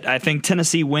 But I think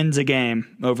Tennessee wins a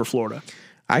game over Florida.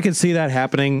 I could see that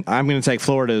happening. I'm going to take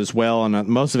Florida as well, and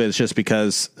most of it is just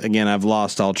because, again, I've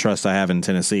lost all trust I have in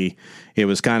Tennessee. It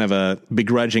was kind of a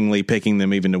begrudgingly picking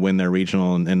them even to win their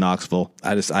regional in Knoxville.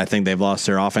 I think they've lost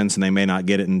their offense, and they may not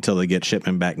get it until they get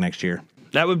Shipman back next year.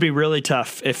 That would be really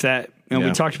tough if that. We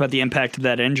talked about the impact of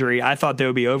that injury. I thought they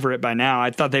would be over it by now.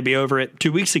 I thought they'd be over it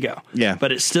 2 weeks ago. Yeah.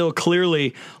 But it still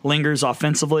clearly lingers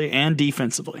offensively and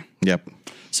defensively. Yep.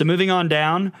 So moving on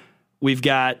down, we've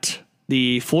got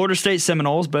the Florida State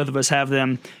Seminoles. Both of us have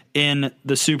them in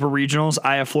the Super Regionals.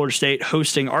 I have Florida State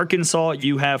hosting Arkansas.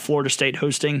 You have Florida State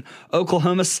hosting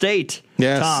Oklahoma State.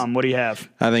 Yes. Tom, what do you have?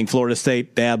 I think Florida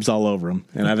State dabs all over them,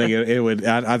 and I think it would.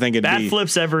 I think it'd bat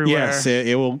flips everywhere. Yes,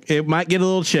 it will. It might get a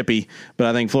little chippy, but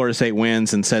I think Florida State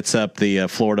wins and sets up the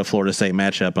Florida State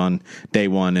matchup on day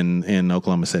 1 in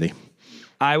Oklahoma City.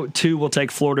 I too will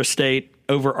take Florida State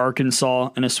over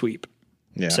Arkansas in a sweep.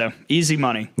 Yeah. So easy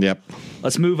money. Yep.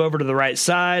 Let's move over to the right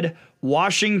side.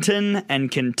 Washington and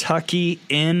Kentucky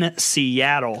in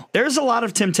Seattle. There's a lot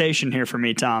of temptation here for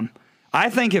me, Tom. I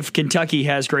think if Kentucky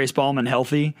has Grace Ballman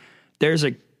healthy, there's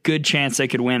a good chance they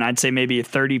could win. I'd say maybe a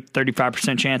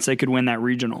 30-35% chance they could win that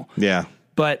regional. Yeah.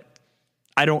 But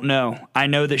I don't know. I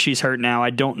know that she's hurt now. I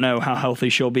don't know how healthy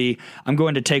she'll be. I'm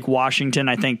going to take Washington.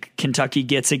 I think Kentucky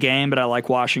gets a game, but I like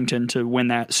Washington to win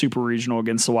that super regional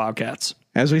against the Wildcats.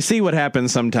 As we see what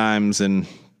happens sometimes in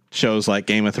shows like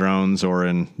Game of Thrones or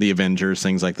in The Avengers,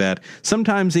 things like that,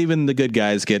 sometimes even the good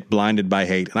guys get blinded by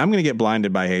hate. And I'm going to get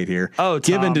blinded by hate here. Oh, Tom.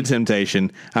 Given to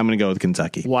temptation, I'm going to go with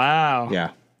Kentucky. Wow. Yeah.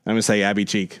 I'm going to say Abby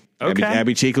Cheek. Okay.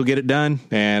 Abby Cheek will get it done,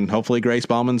 and hopefully Grace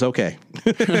Ballman's okay.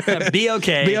 Be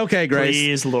okay. Be okay, Grace.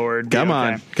 Please, Lord. Come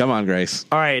on, Grace.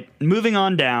 All right, moving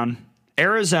on down.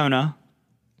 Arizona,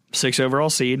 6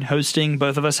 overall seed, hosting,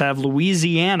 both of us have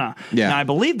Louisiana. Yeah. Now, I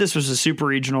believe this was a Super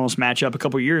Regionals matchup a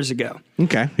couple years ago.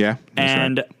 Okay, yeah.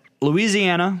 And right.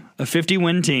 Louisiana, a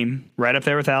 50-win team, right up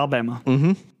there with Alabama.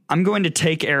 Mm-hmm. I'm going to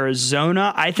take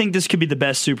Arizona. I think this could be the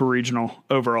best Super Regional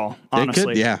overall, honestly. It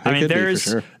could, yeah. I mean,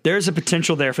 there's a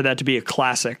potential there for that to be a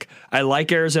classic. I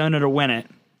like Arizona to win it,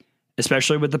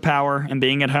 especially with the power and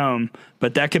being at home,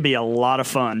 but that could be a lot of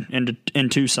fun in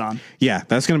Tucson. Yeah,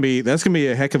 that's going to be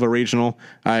a heck of a regional.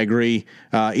 I agree.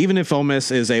 Even if Ole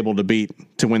Miss is able to beat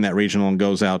to win that regional and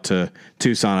goes out to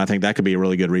Tucson. I think that could be a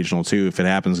really good regional too if it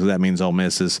happens, because that means Ole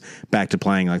Miss is back to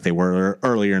playing like they were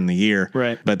earlier in the year.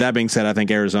 Right. But that being said, I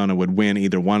think Arizona would win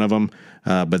either one of them.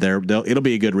 But it'll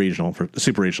be a good regional,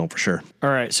 super regional for sure. All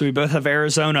right, so we both have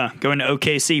Arizona going to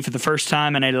OKC for the first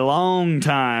time in a long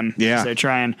time. Yeah. As they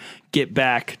try and get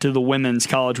back to the Women's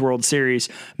College World Series.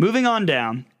 Moving on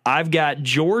down, I've got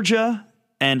Georgia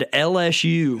and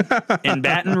LSU in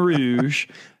Baton Rouge.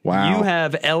 Wow. You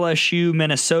have LSU,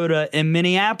 Minnesota, and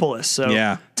Minneapolis. So,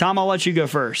 yeah. Tom, I'll let you go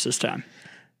first this time.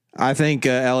 I think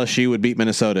LSU would beat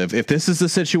Minnesota. If this is the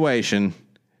situation,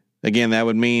 again, that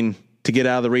would mean to get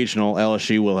out of the regional,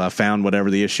 LSU will have found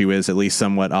whatever the issue is, at least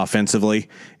somewhat offensively.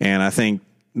 And I think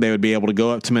they would be able to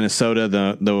go up to Minnesota.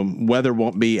 The weather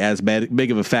won't be as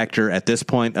big of a factor at this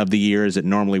point of the year as it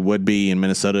normally would be in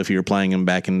Minnesota if you were playing them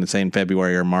back in, say, in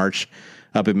February or March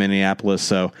up in Minneapolis.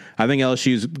 So I think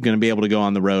LSU is going to be able to go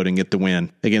on the road and get the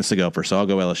win against the Gophers. So I'll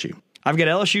go LSU. I've got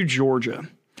LSU, Georgia.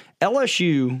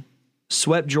 LSU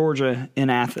swept Georgia in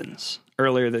Athens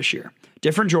earlier this year.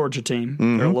 Different Georgia team.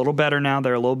 Mm-hmm. They're a little better now.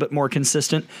 They're a little bit more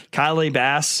consistent. Kylie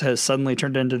Bass has suddenly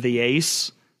turned into the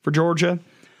ace for Georgia.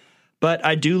 But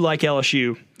I do like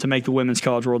LSU to make the Women's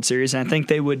College World Series, and I think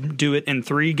they would do it in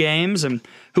 3 games. And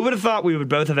who would have thought we would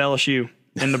both have LSU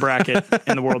in the bracket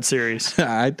in the World Series?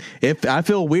 I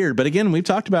feel weird, but again, we've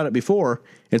talked about it before.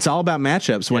 It's all about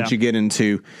matchups once you get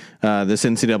into this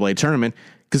NCAA tournament.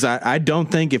 Because I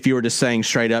don't think if you were just saying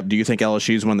straight up, do you think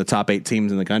LSU is one of the top 8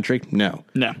 teams in the country? No.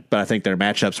 But I think their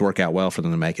matchups work out well for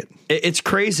them to make it. It's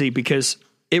crazy because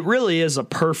it really is a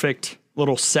perfect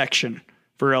little section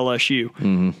for LSU.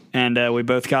 Mm-hmm. And we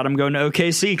both got them going to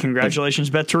OKC. Congratulations,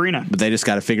 Beth Torina. But they just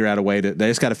got to figure out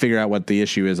what the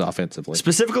issue is offensively.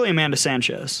 Specifically, Amanda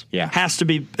Sanchez. Yeah. Has to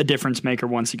be a difference maker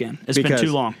once again. It's been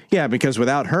too long. Yeah, because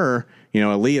without her,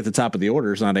 Ali at the top of the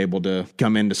order is not able to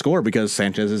come in to score because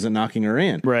Sanchez isn't knocking her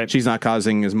in. Right. She's not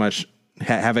causing as much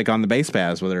havoc on the base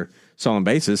paths with her stolen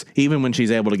bases, even when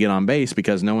she's able to get on base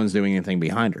because no one's doing anything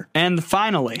behind her. And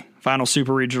finally, final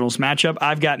Super Regionals matchup,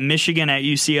 I've got Michigan at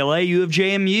UCLA. You have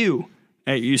JMU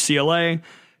at UCLA.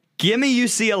 Give me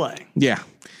UCLA. Yeah.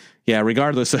 Yeah,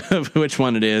 regardless of which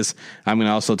one it is, I'm going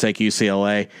to also take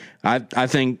UCLA. I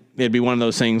think it'd be one of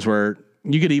those things where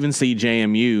you could even see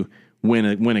JMU win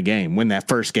a game, win that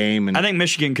first game. And I think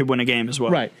Michigan could win a game as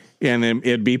well. Right. And then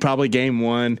it'd be probably game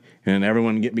 1, and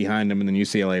everyone would get behind them, and then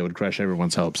UCLA would crush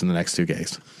everyone's hopes in the next 2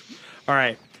 games. All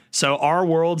right. So our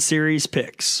World Series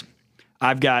picks.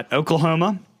 I've got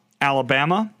Oklahoma,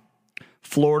 Alabama,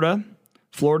 Florida,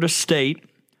 Florida State,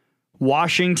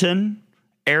 Washington,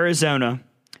 Arizona,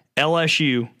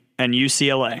 LSU, and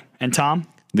UCLA. And Tom?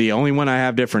 The only one I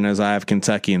have different is I have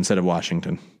Kentucky instead of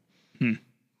Washington.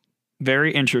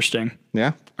 Very interesting.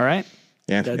 Yeah. All right.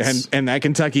 Yeah, and that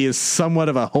Kentucky is somewhat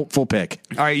of a hopeful pick.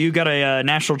 All right, you got a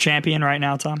national champion right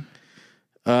now, Tom?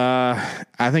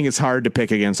 I think it's hard to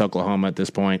pick against Oklahoma at this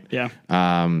point. Yeah.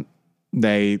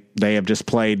 They have just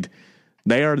played.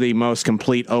 They are the most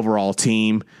complete overall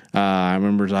team. I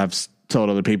remember I've told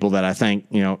other people that I think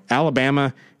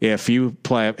Alabama. If you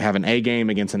have an A game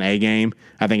against an A game,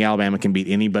 I think Alabama can beat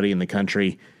anybody in the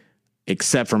country,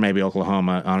 except for maybe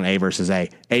Oklahoma on A versus A.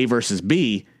 A versus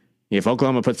B. If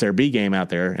Oklahoma puts their B game out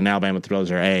there and Alabama throws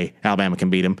their A, Alabama can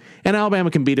beat them. And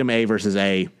Alabama can beat them A versus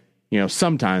A,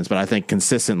 sometimes, but I think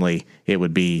consistently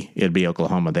it'd be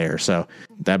Oklahoma there. So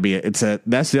that's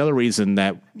the other reason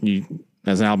that you,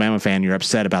 as an Alabama fan, you're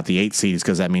upset about the 8 seeds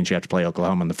because that means you have to play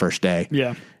Oklahoma on the first day.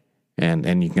 Yeah. And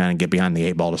you can kind of get behind the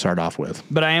 8 ball to start off with.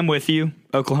 But I am with you.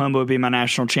 Oklahoma would be my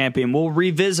national champion. We'll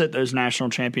revisit those national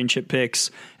championship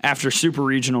picks after Super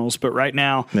Regionals, but right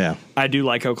now, I do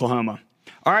like Oklahoma.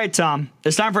 All right, Tom,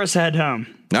 it's time for us to head home.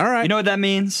 All right. You know what that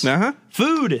means? Uh-huh.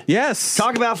 Food. Yes.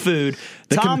 Talk about food.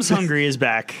 Tom's Hungry is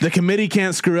back. The committee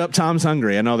can't screw up Tom's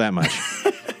Hungry. I know that much.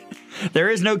 There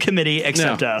is no committee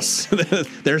except us.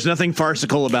 There's nothing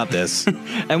farcical about this.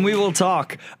 And we will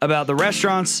talk about the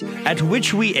restaurants at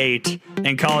which we ate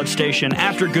in College Station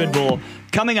after Good Bull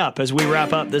coming up as we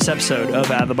wrap up this episode of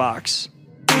Out of the Box.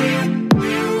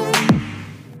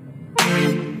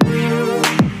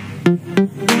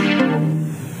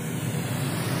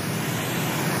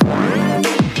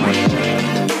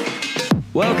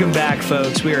 Welcome back,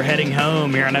 folks. We are heading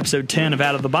home here on episode 10 of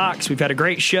Out of the Box. We've had a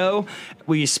great show.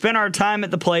 We spent our time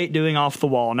at the plate doing Off the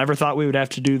Wall. Never thought we would have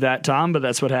to do that, Tom, but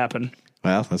that's what happened.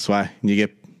 Well, that's why you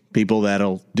get people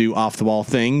that'll do off-the-wall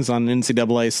things on the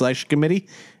NCAA selection committee,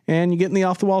 and you get in the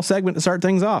off-the-wall segment to start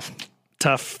things off.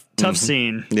 Tough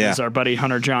scene, yeah. As our buddy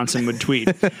Hunter Johnson would tweet.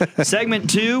 Segment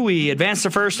 2, we advanced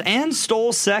to first and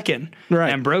stole second.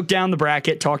 Right. And broke down the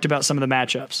bracket, talked about some of the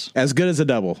matchups. As good as a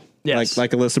double. Yes.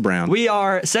 like Alyssa Brown.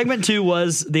 Segment 2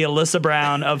 was the Alyssa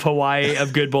Brown of Hawaii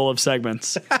of Good Bowl of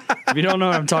segments. If you don't know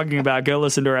what I'm talking about, go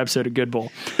listen to our episode of Good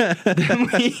Bowl.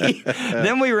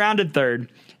 Then we rounded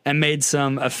third and made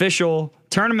some official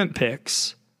tournament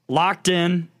picks, locked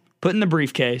in, put in the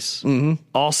briefcase,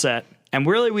 all set. And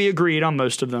really, we agreed on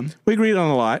most of them. We agreed on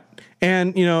a lot.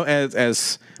 And,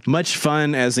 as much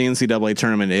fun as the NCAA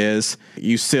tournament is,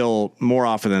 you still, more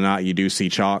often than not, you do see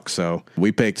chalk. So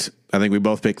I think we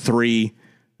both picked 3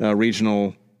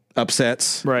 regional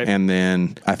upsets. Right. And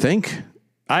then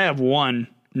I have 1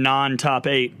 non-top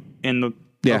 8 in the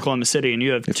Oklahoma City, and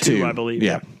you have 2, I believe.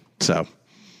 Yeah. So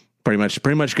pretty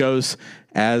much goes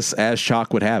as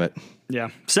chalk would have it. Yeah.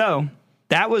 So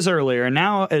that was earlier, and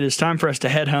now it is time for us to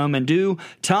head home and do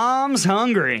Tom's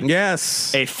Hungry.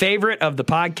 Yes. A favorite of the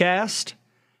podcast,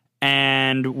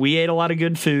 and we ate a lot of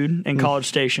good food in College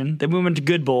Station. Then we went to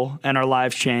Good Bowl, and our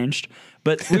lives changed.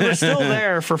 But we were still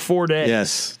there for 4 days.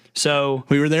 Yes. So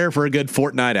we were there for a good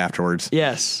fortnight afterwards.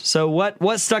 Yes. So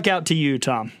what stuck out to you,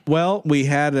 Tom? Well, we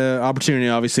had an opportunity,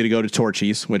 obviously, to go to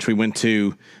Torchy's, which we went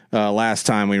to last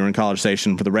time we were in College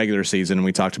Station for the regular season, and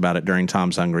we talked about it during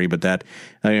Tom's Hungry. But that,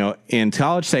 in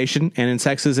College Station and in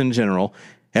Texas in general,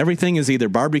 everything is either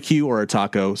barbecue or a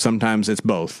taco. Sometimes it's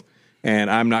both.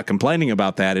 And I'm not complaining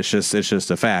about that. It's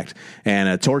just a fact.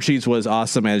 And Torchy's was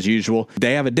awesome as usual.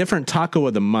 They have a different taco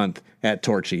of the month at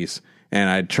Torchy's. And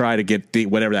I try to get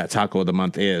whatever that taco of the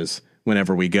month is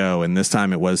whenever we go. And this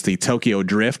time it was the Tokyo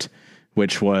Drift,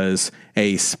 which was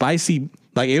a spicy,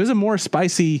 it was a more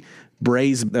spicy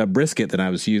braised brisket than I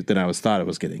was thought it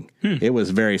was getting. It was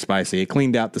very spicy. It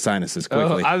cleaned out the sinuses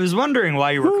quickly. I was wondering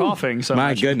why you were coughing so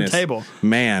much. My goodness, at the table,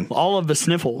 man, all of the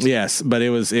sniffles. Yes, but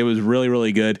it was really,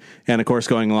 really good. And of course,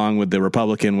 going along with the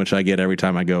Republican, which I get every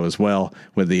time I go as well,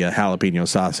 with the jalapeno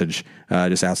sausage,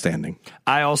 just outstanding.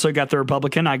 I also got the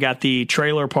Republican. I got the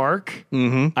Trailer Park.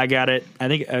 I got it. I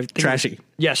think Trashy.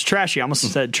 Yes, trashy. I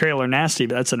almost said Trailer Nasty,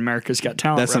 but that's an America's Got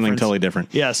Talent. That's reference. something totally different.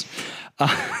 Yes.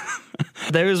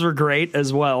 Those were great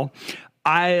as well.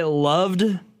 I loved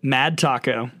Mad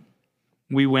Taco.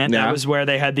 We went. Yeah. That was where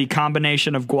they had the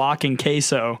combination of guac and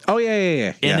queso. Oh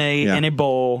yeah. In a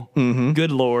bowl.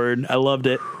 Good Lord, I loved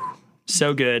it.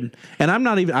 So good. And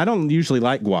I don't usually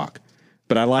like guac,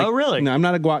 but I like. Oh really? No, I'm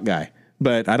not a guac guy,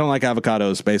 but I don't like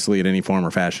avocados basically in any form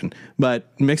or fashion. But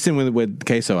mixed in with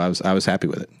queso, I was happy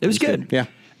with it. It was good. Yeah.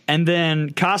 And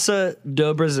then Casa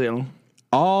do Brasil.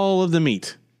 All of the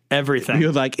meat. Everything.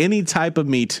 You like any type of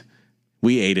meat,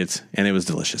 we ate it, and it was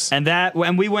delicious. And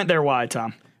we went there. Why,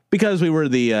 Tom? Because we were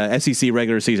the SEC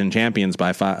regular season champions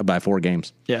by 4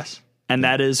 games. Yes. And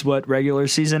that is what regular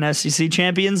season SEC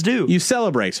champions do. You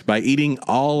celebrate by eating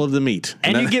all of the meat.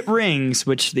 And you get rings,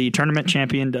 which the tournament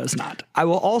champion does not. I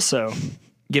will also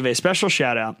give a special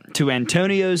shout out to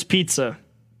Antonio's Pizza.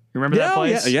 You remember that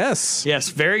place? Yeah, yes. Yes,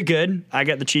 very good. I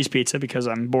got the cheese pizza because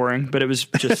I'm boring, but it was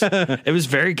just, it was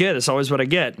very good. It's always what I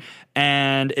get.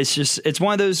 And it's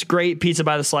one of those great pizza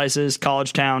by the slices,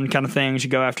 college town kind of things you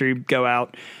go after you go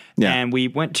out. Yeah. And we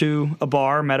went to a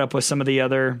bar, met up with some of the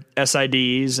other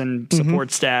SIDs and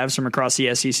support staffs from across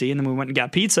the SEC, and then we went and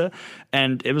got pizza,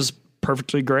 and it was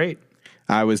perfectly great.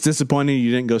 I was disappointed you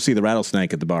didn't go see the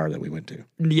rattlesnake at the bar that we went to.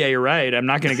 Yeah, you're right. I'm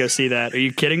not going to go see that. Are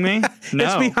you kidding me? No.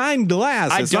 It's behind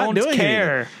glass. I don't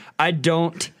care. I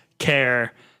don't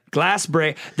care. Glass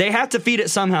break. They have to feed it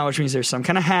somehow, which means there's some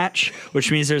kind of hatch,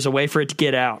 which means there's a way for it to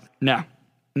get out. No.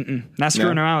 Not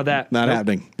screwing around with that. Not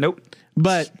happening. Nope.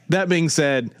 But that being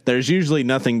said, there's usually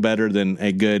nothing better than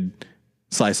a good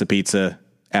slice of pizza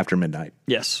after midnight.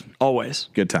 Yes, always.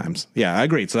 Good times. Yeah, I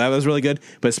agree. So that was really good.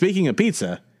 But speaking of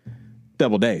pizza,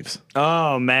 Double Dave's.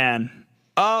 Oh, man.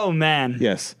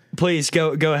 Yes. Please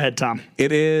go ahead, Tom.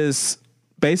 It is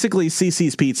basically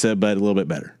CC's pizza, but a little bit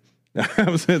better.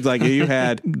 It's like you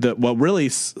had what really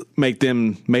made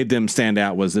them stand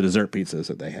out was the dessert pizzas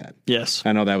that they had. Yes.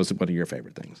 I know that was one of your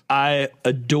favorite things. I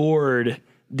adored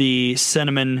the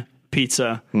cinnamon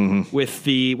pizza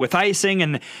with icing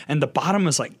and the bottom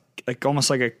was like almost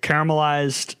like a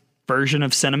caramelized version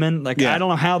of cinnamon. I don't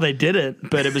know how they did it,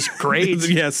 but it was great.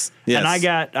 Yes. And I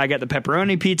got the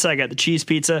pepperoni pizza, I got the cheese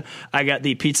pizza, I got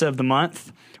the pizza of the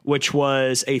month, which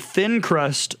was a thin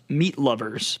crust meat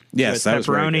lovers. Yes, with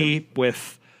pepperoni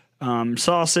with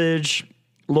sausage,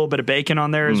 a little bit of bacon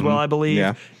on there as well, I believe.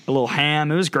 Yeah. A little ham.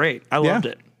 It was great. I loved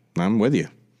it. I'm with you.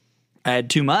 I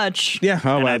had too much. Yeah.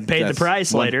 And I paid the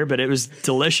price later, but it was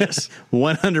delicious.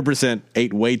 100%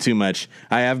 ate way too much.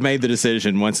 I have made the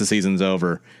decision once the season's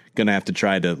over, going to have to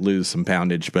try to lose some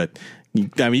poundage, but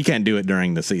you can't do it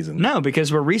during the season. No,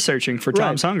 because we're researching for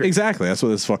Tom's Hungry. Exactly. That's what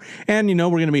this is for. And, we're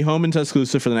going to be home in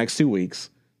Tuscaloosa for the next 2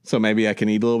 weeks. so maybe I can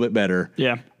eat a little bit better.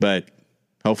 Yeah. But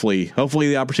hopefully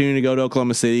the opportunity to go to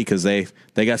Oklahoma City, because they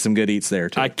got some good eats there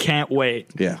too. I can't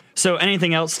wait. Yeah. So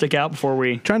anything else stick out before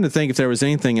we... Trying to think if there was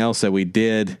anything else that we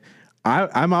did.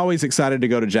 I'm always excited to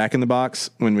go to Jack in the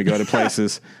Box when we go to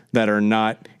places that are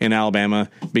not in Alabama,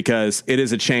 because it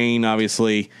is a chain,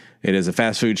 obviously. It is a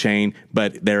fast food chain,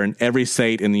 but they're in every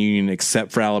state in the union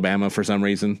except for Alabama for some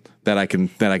reason that I can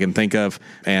think of,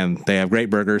 and they have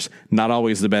great burgers. Not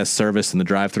always the best service in the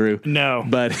drive-through. No,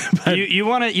 but you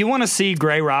want to see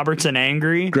Gray Robertson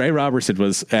angry. Gray Robertson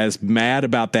was as mad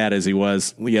about that as he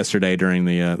was yesterday during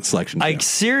the selection. Like,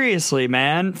 seriously,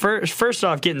 man. First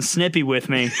off, getting snippy with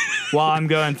me while I'm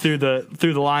going through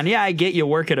the line. Yeah, I get you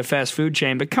work at a fast food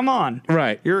chain, but come on,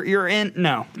 right? You're in.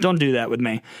 No, don't do that with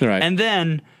me. Right, and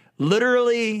then.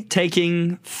 Literally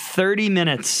taking 30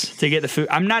 minutes to get the food.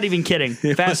 I'm not even kidding.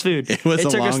 Fast food. It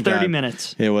took us 30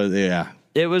 minutes. It was, yeah.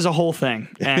 It was a whole thing.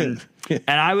 And it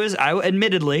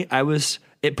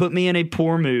put me in a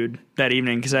poor mood that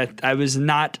evening, because I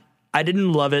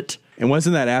didn't love it. And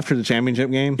wasn't that after the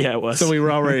championship game? Yeah, it was. So we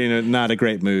were already in not a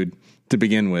great mood to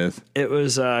begin with. It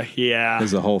was, yeah. It was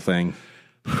the whole thing.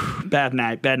 Bad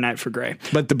night for Gray.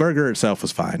 But the burger itself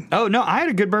was fine. Oh no, I had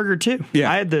a good burger too.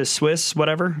 Yeah, I had the Swiss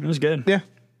whatever. It was good. Yeah.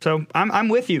 So I'm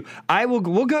with you.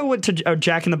 We'll go to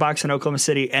Jack in the Box in Oklahoma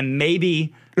City, and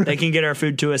maybe they can get our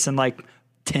food to us in like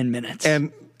 10 minutes.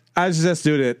 And I suggest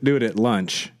do it at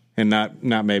lunch and not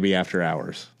maybe after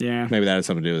hours. Yeah, maybe that had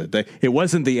something to do with it. It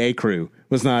wasn't the A crew.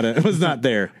 Was not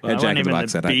there well, at Jack in the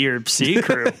Box that night. B or C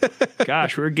crew.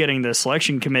 Gosh, we're getting the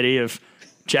selection committee of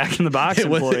Jack in the Box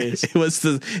employees.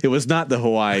 It was not the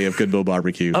Hawaii of Goodwill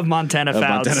Barbecue. Of Montana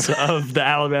Fouts, of the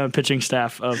Alabama pitching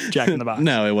staff of Jack in the Box.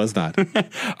 No, it was not.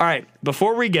 All right,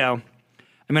 before we go,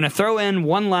 I'm going to throw in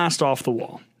one last off the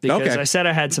wall, because I said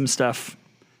I had some stuff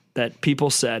that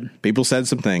people said. People said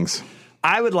some things.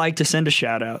 I would like to send a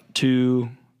shout out to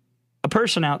a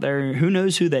person out there who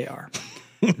knows who they are.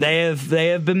 They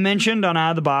have been mentioned on Out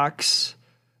of the Box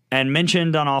and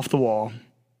mentioned on Off the Wall.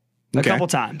 A couple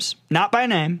times. Not by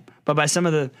name, but by some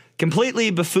of the completely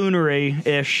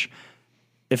buffoonery-ish,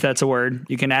 if that's a word.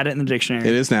 You can add it in the dictionary.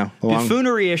 It is now.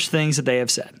 Buffoonery-ish things that they have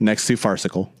said. Next to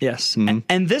farcical. Yes. Mm-hmm.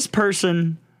 And this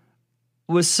person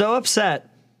was so upset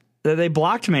that they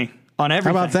blocked me on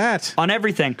everything. How about that? On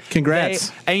everything.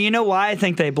 Congrats. And you know why I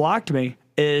think they blocked me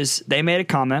is they made a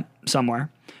comment somewhere.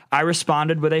 I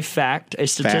responded with a fact, a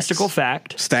statistical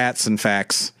fact. Stats and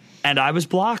facts. And I was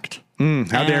blocked.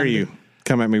 How dare you?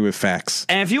 Come at me with facts.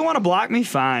 And if you want to block me,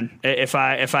 fine. If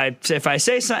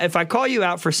I call you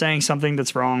out for saying something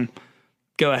that's wrong,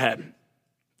 go ahead.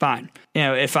 Fine. You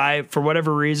know, if I, for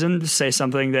whatever reason, say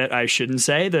something that I shouldn't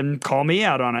say, then call me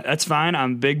out on it. That's fine.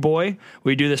 I'm a big boy.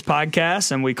 We do this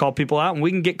podcast and we call people out, and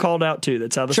we can get called out too.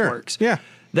 That's how this works. Yeah.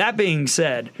 That being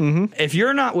said, if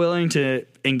you're not willing to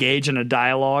engage in a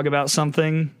dialogue about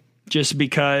something just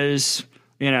because,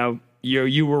 you know,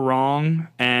 you were wrong,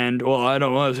 and well, I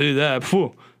don't want to do that.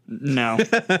 Whew. No,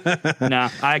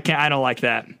 I can't. I don't like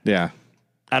that. Yeah,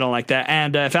 I don't like that.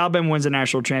 And if Alabama wins a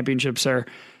national championship, sir,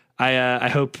 I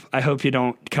hope you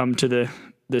don't come to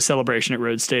the celebration at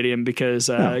Rhodes Stadium, because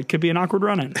it could be an awkward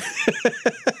run-in.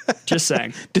 Just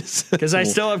saying, because I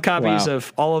still have copies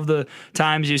of all of the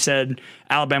times you said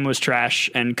Alabama was trash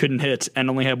and couldn't hit,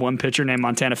 and only had one pitcher named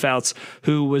Montana Fouts,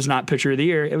 who was not pitcher of the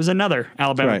year. It was another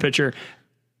Alabama pitcher,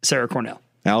 Sarah Cornell.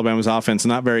 Alabama's offense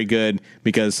not very good,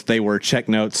 because they were check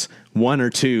notes 1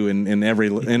 or 2 in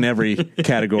every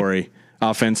category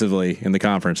offensively in the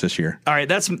conference this year. All right,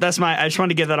 that's my. I just wanted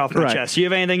to get that off my chest. Do you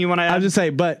have anything you want to add? I'll just say,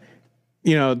 but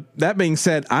you know, that being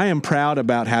said, I am proud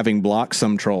about having blocked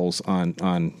some trolls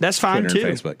on that's fine Twitter too.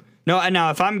 and Facebook. No, now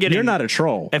if I'm getting, you're not a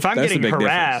troll. If I'm getting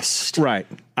harassed, right?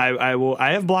 I will.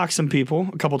 I have blocked some people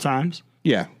a couple times.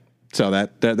 Yeah. So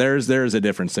that there's a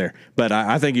difference there, but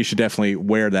I think you should definitely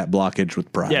wear that blockage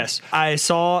with pride. Yes, I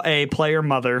saw a player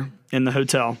mother in the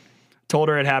hotel. Told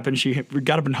her it happened. She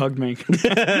got up and hugged me.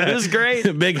 It was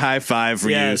great. Big high five for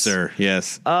you, sir.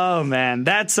 Yes. Oh man,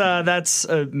 that's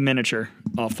a miniature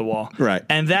off the wall. Right.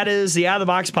 And that is the Out of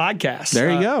the Box podcast. There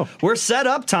you go. We're set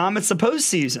up, Tom. It's the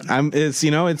postseason.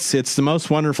 It's the most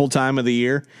wonderful time of the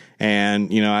year,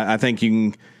 and I think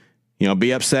you can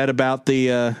be upset about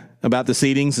the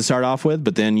seedings to start off with,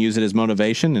 but then use it as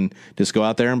motivation and just go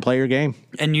out there and play your game.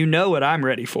 And you know what I'm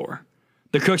ready for.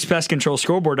 The Cook's Pest Control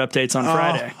scoreboard updates on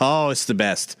Friday. Oh, it's the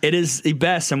best. It is the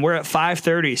best, and we're at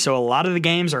 5:30, so a lot of the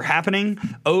games are happening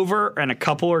over, and a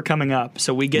couple are coming up,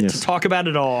 so we get to talk about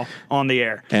it all on the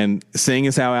air. And seeing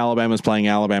as how Alabama's playing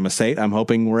Alabama State, I'm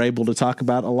hoping we're able to talk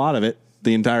about a lot of it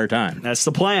the entire time. That's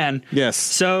the plan. Yes.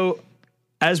 So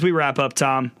as we wrap up,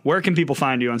 Tom, where can people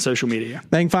find you on social media?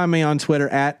 They can find me on Twitter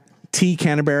at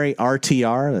 @TCanterbury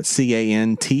RTR. That's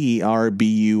CANTERBURY.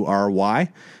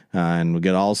 And we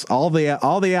get all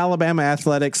the Alabama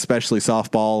athletics, especially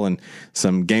softball and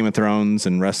some Game of Thrones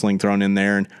and wrestling thrown in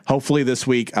there. And hopefully this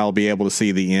week I'll be able to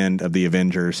see the end of the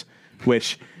Avengers,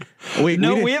 which we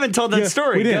haven't told that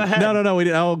story. We didn't. Go ahead. No, we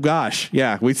didn't. Oh gosh.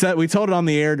 Yeah. We told it on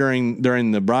the air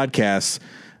during the broadcast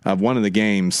of one of the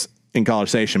games in College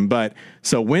Station. But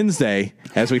so Wednesday,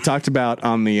 as we talked about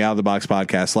on the Out of the Box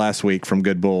podcast last week from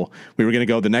Good Bull, we were going to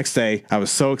go the next day. I was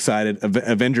so excited.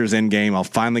 Avengers Endgame. I'll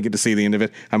finally get to see the end of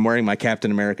it. I'm wearing my Captain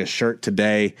America shirt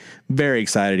today. Very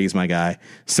excited. He's my guy.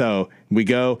 So we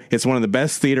go. It's one of the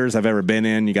best theaters I've ever been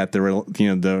in. You got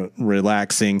the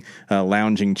relaxing,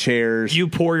 lounging chairs. You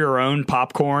pour your own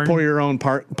popcorn.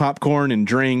 Popcorn and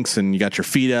drinks, and you got your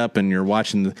feet up, and you're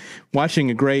watching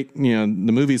a great. The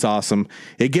movie's awesome.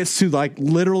 It gets to like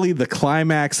literally the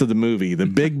climax of the movie, the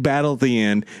big battle at the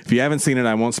end. If you haven't seen it,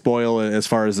 I won't spoil it as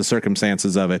far as the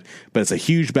circumstances of it, but it's a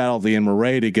huge battle at the end. We're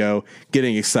ready to go,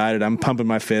 getting excited. I'm pumping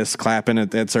my fists, clapping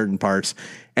at certain parts,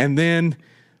 and then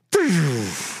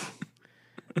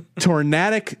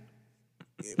tornadic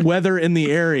weather in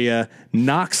the area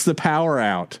knocks the power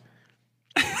out.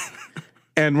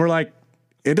 And we're like,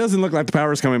 it doesn't look like the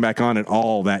power's coming back on at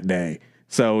all that day.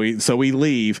 So we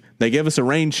leave. They give us a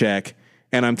rain check,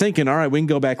 and I'm thinking, all right, we can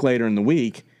go back later in the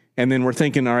week. And then we're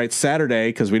thinking, all right, Saturday,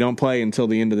 because we don't play until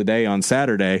the end of the day on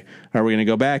Saturday, are we going to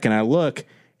go back? And I look,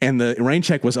 and the rain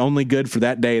check was only good for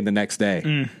that day and the next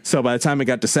day. So by the time it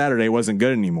got to Saturday, it wasn't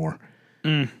good anymore.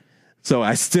 So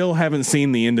I still haven't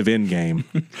seen the end of Endgame.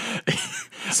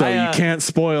 So you can't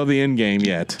spoil the Endgame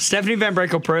yet. Stephanie Van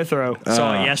Brakel-Prothro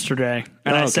saw it yesterday.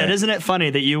 And I said, isn't it funny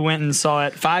that you went and saw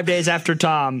it 5 days after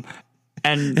Tom,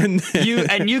 and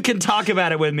you can talk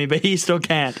about it with me, but he still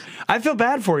can't. I feel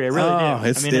bad for you. I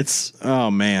really do. It's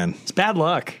man. It's bad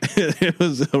luck. It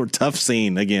was a tough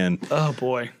scene again. Oh,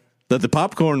 boy. The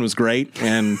popcorn was great,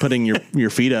 and putting your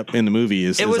feet up in the movie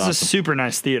is awesome. A super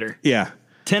nice theater. Yeah.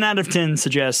 10 out of 10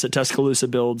 suggests that Tuscaloosa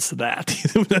builds that.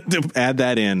 Add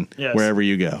that in wherever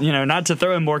you go. Not to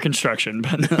throw in more construction,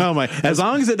 but oh my! As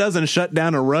long as it doesn't shut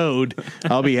down a road,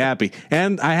 I'll be happy.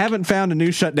 And I haven't found a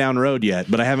new shutdown road yet,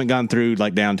 but I haven't gone through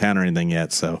like downtown or anything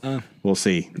yet. So we'll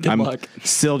see. Good luck.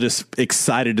 Still just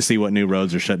excited to see what new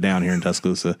roads are shut down here in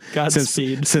Tuscaloosa.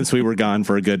 Godspeed. Since we were gone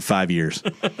for a good 5 years.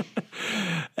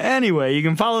 Anyway, you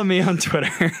can follow me on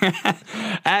Twitter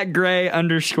at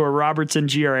Gray_Robertson,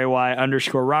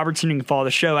 GRAY_Robertson. You can follow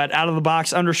the show at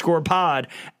OutOfTheBox_pod.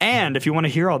 And if you want to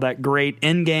hear all that great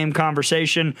in-game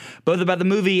conversation, both about the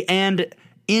movie and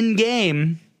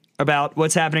in-game about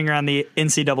what's happening around the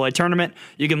NCAA tournament,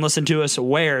 you can listen to us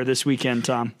where this weekend,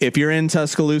 Tom? If you're in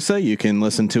Tuscaloosa, you can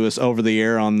listen to us over the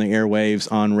air on the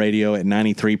airwaves on radio at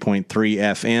 93.3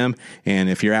 FM. And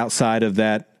if you're outside of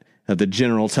that, the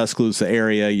general Tuscaloosa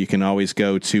area, you can always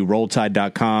go to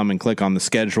rolltide.com and click on the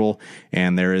schedule,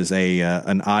 and there is a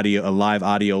live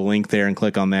audio link there, and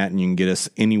click on that, and you can get us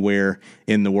anywhere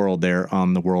in the world there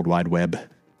on the World Wide Web.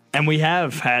 And we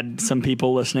have had some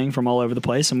people listening from all over the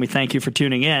place, and we thank you for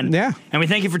tuning in. Yeah. And we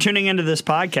thank you for tuning into this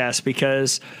podcast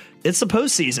because it's the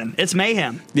postseason. It's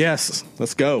mayhem. Yes.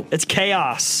 Let's go. It's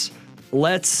chaos.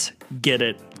 Let's get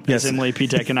it. Yes. As Emily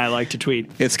Pitek and I like to tweet.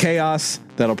 It's chaos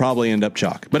that'll probably end up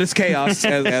chalk, but it's chaos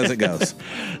as it goes.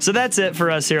 So that's it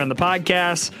for us here on the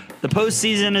podcast. The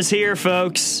postseason is here,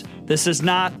 folks. This is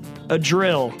not a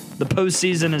drill. The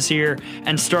postseason is here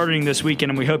and starting this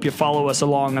weekend, and we hope you follow us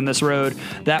along on this road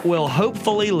that will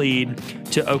hopefully lead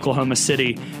to Oklahoma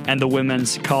City and the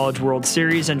Women's College World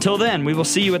Series. Until then, we will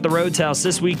see you at the Rhodes House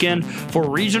this weekend for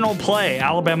regional play,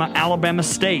 Alabama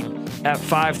State at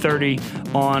 5:30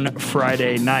 on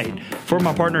Friday night. For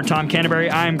my partner, Tom Canterbury,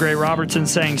 I am Gray Robertson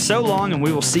saying so long, and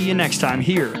we will see you next time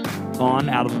here on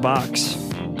Out of the Box.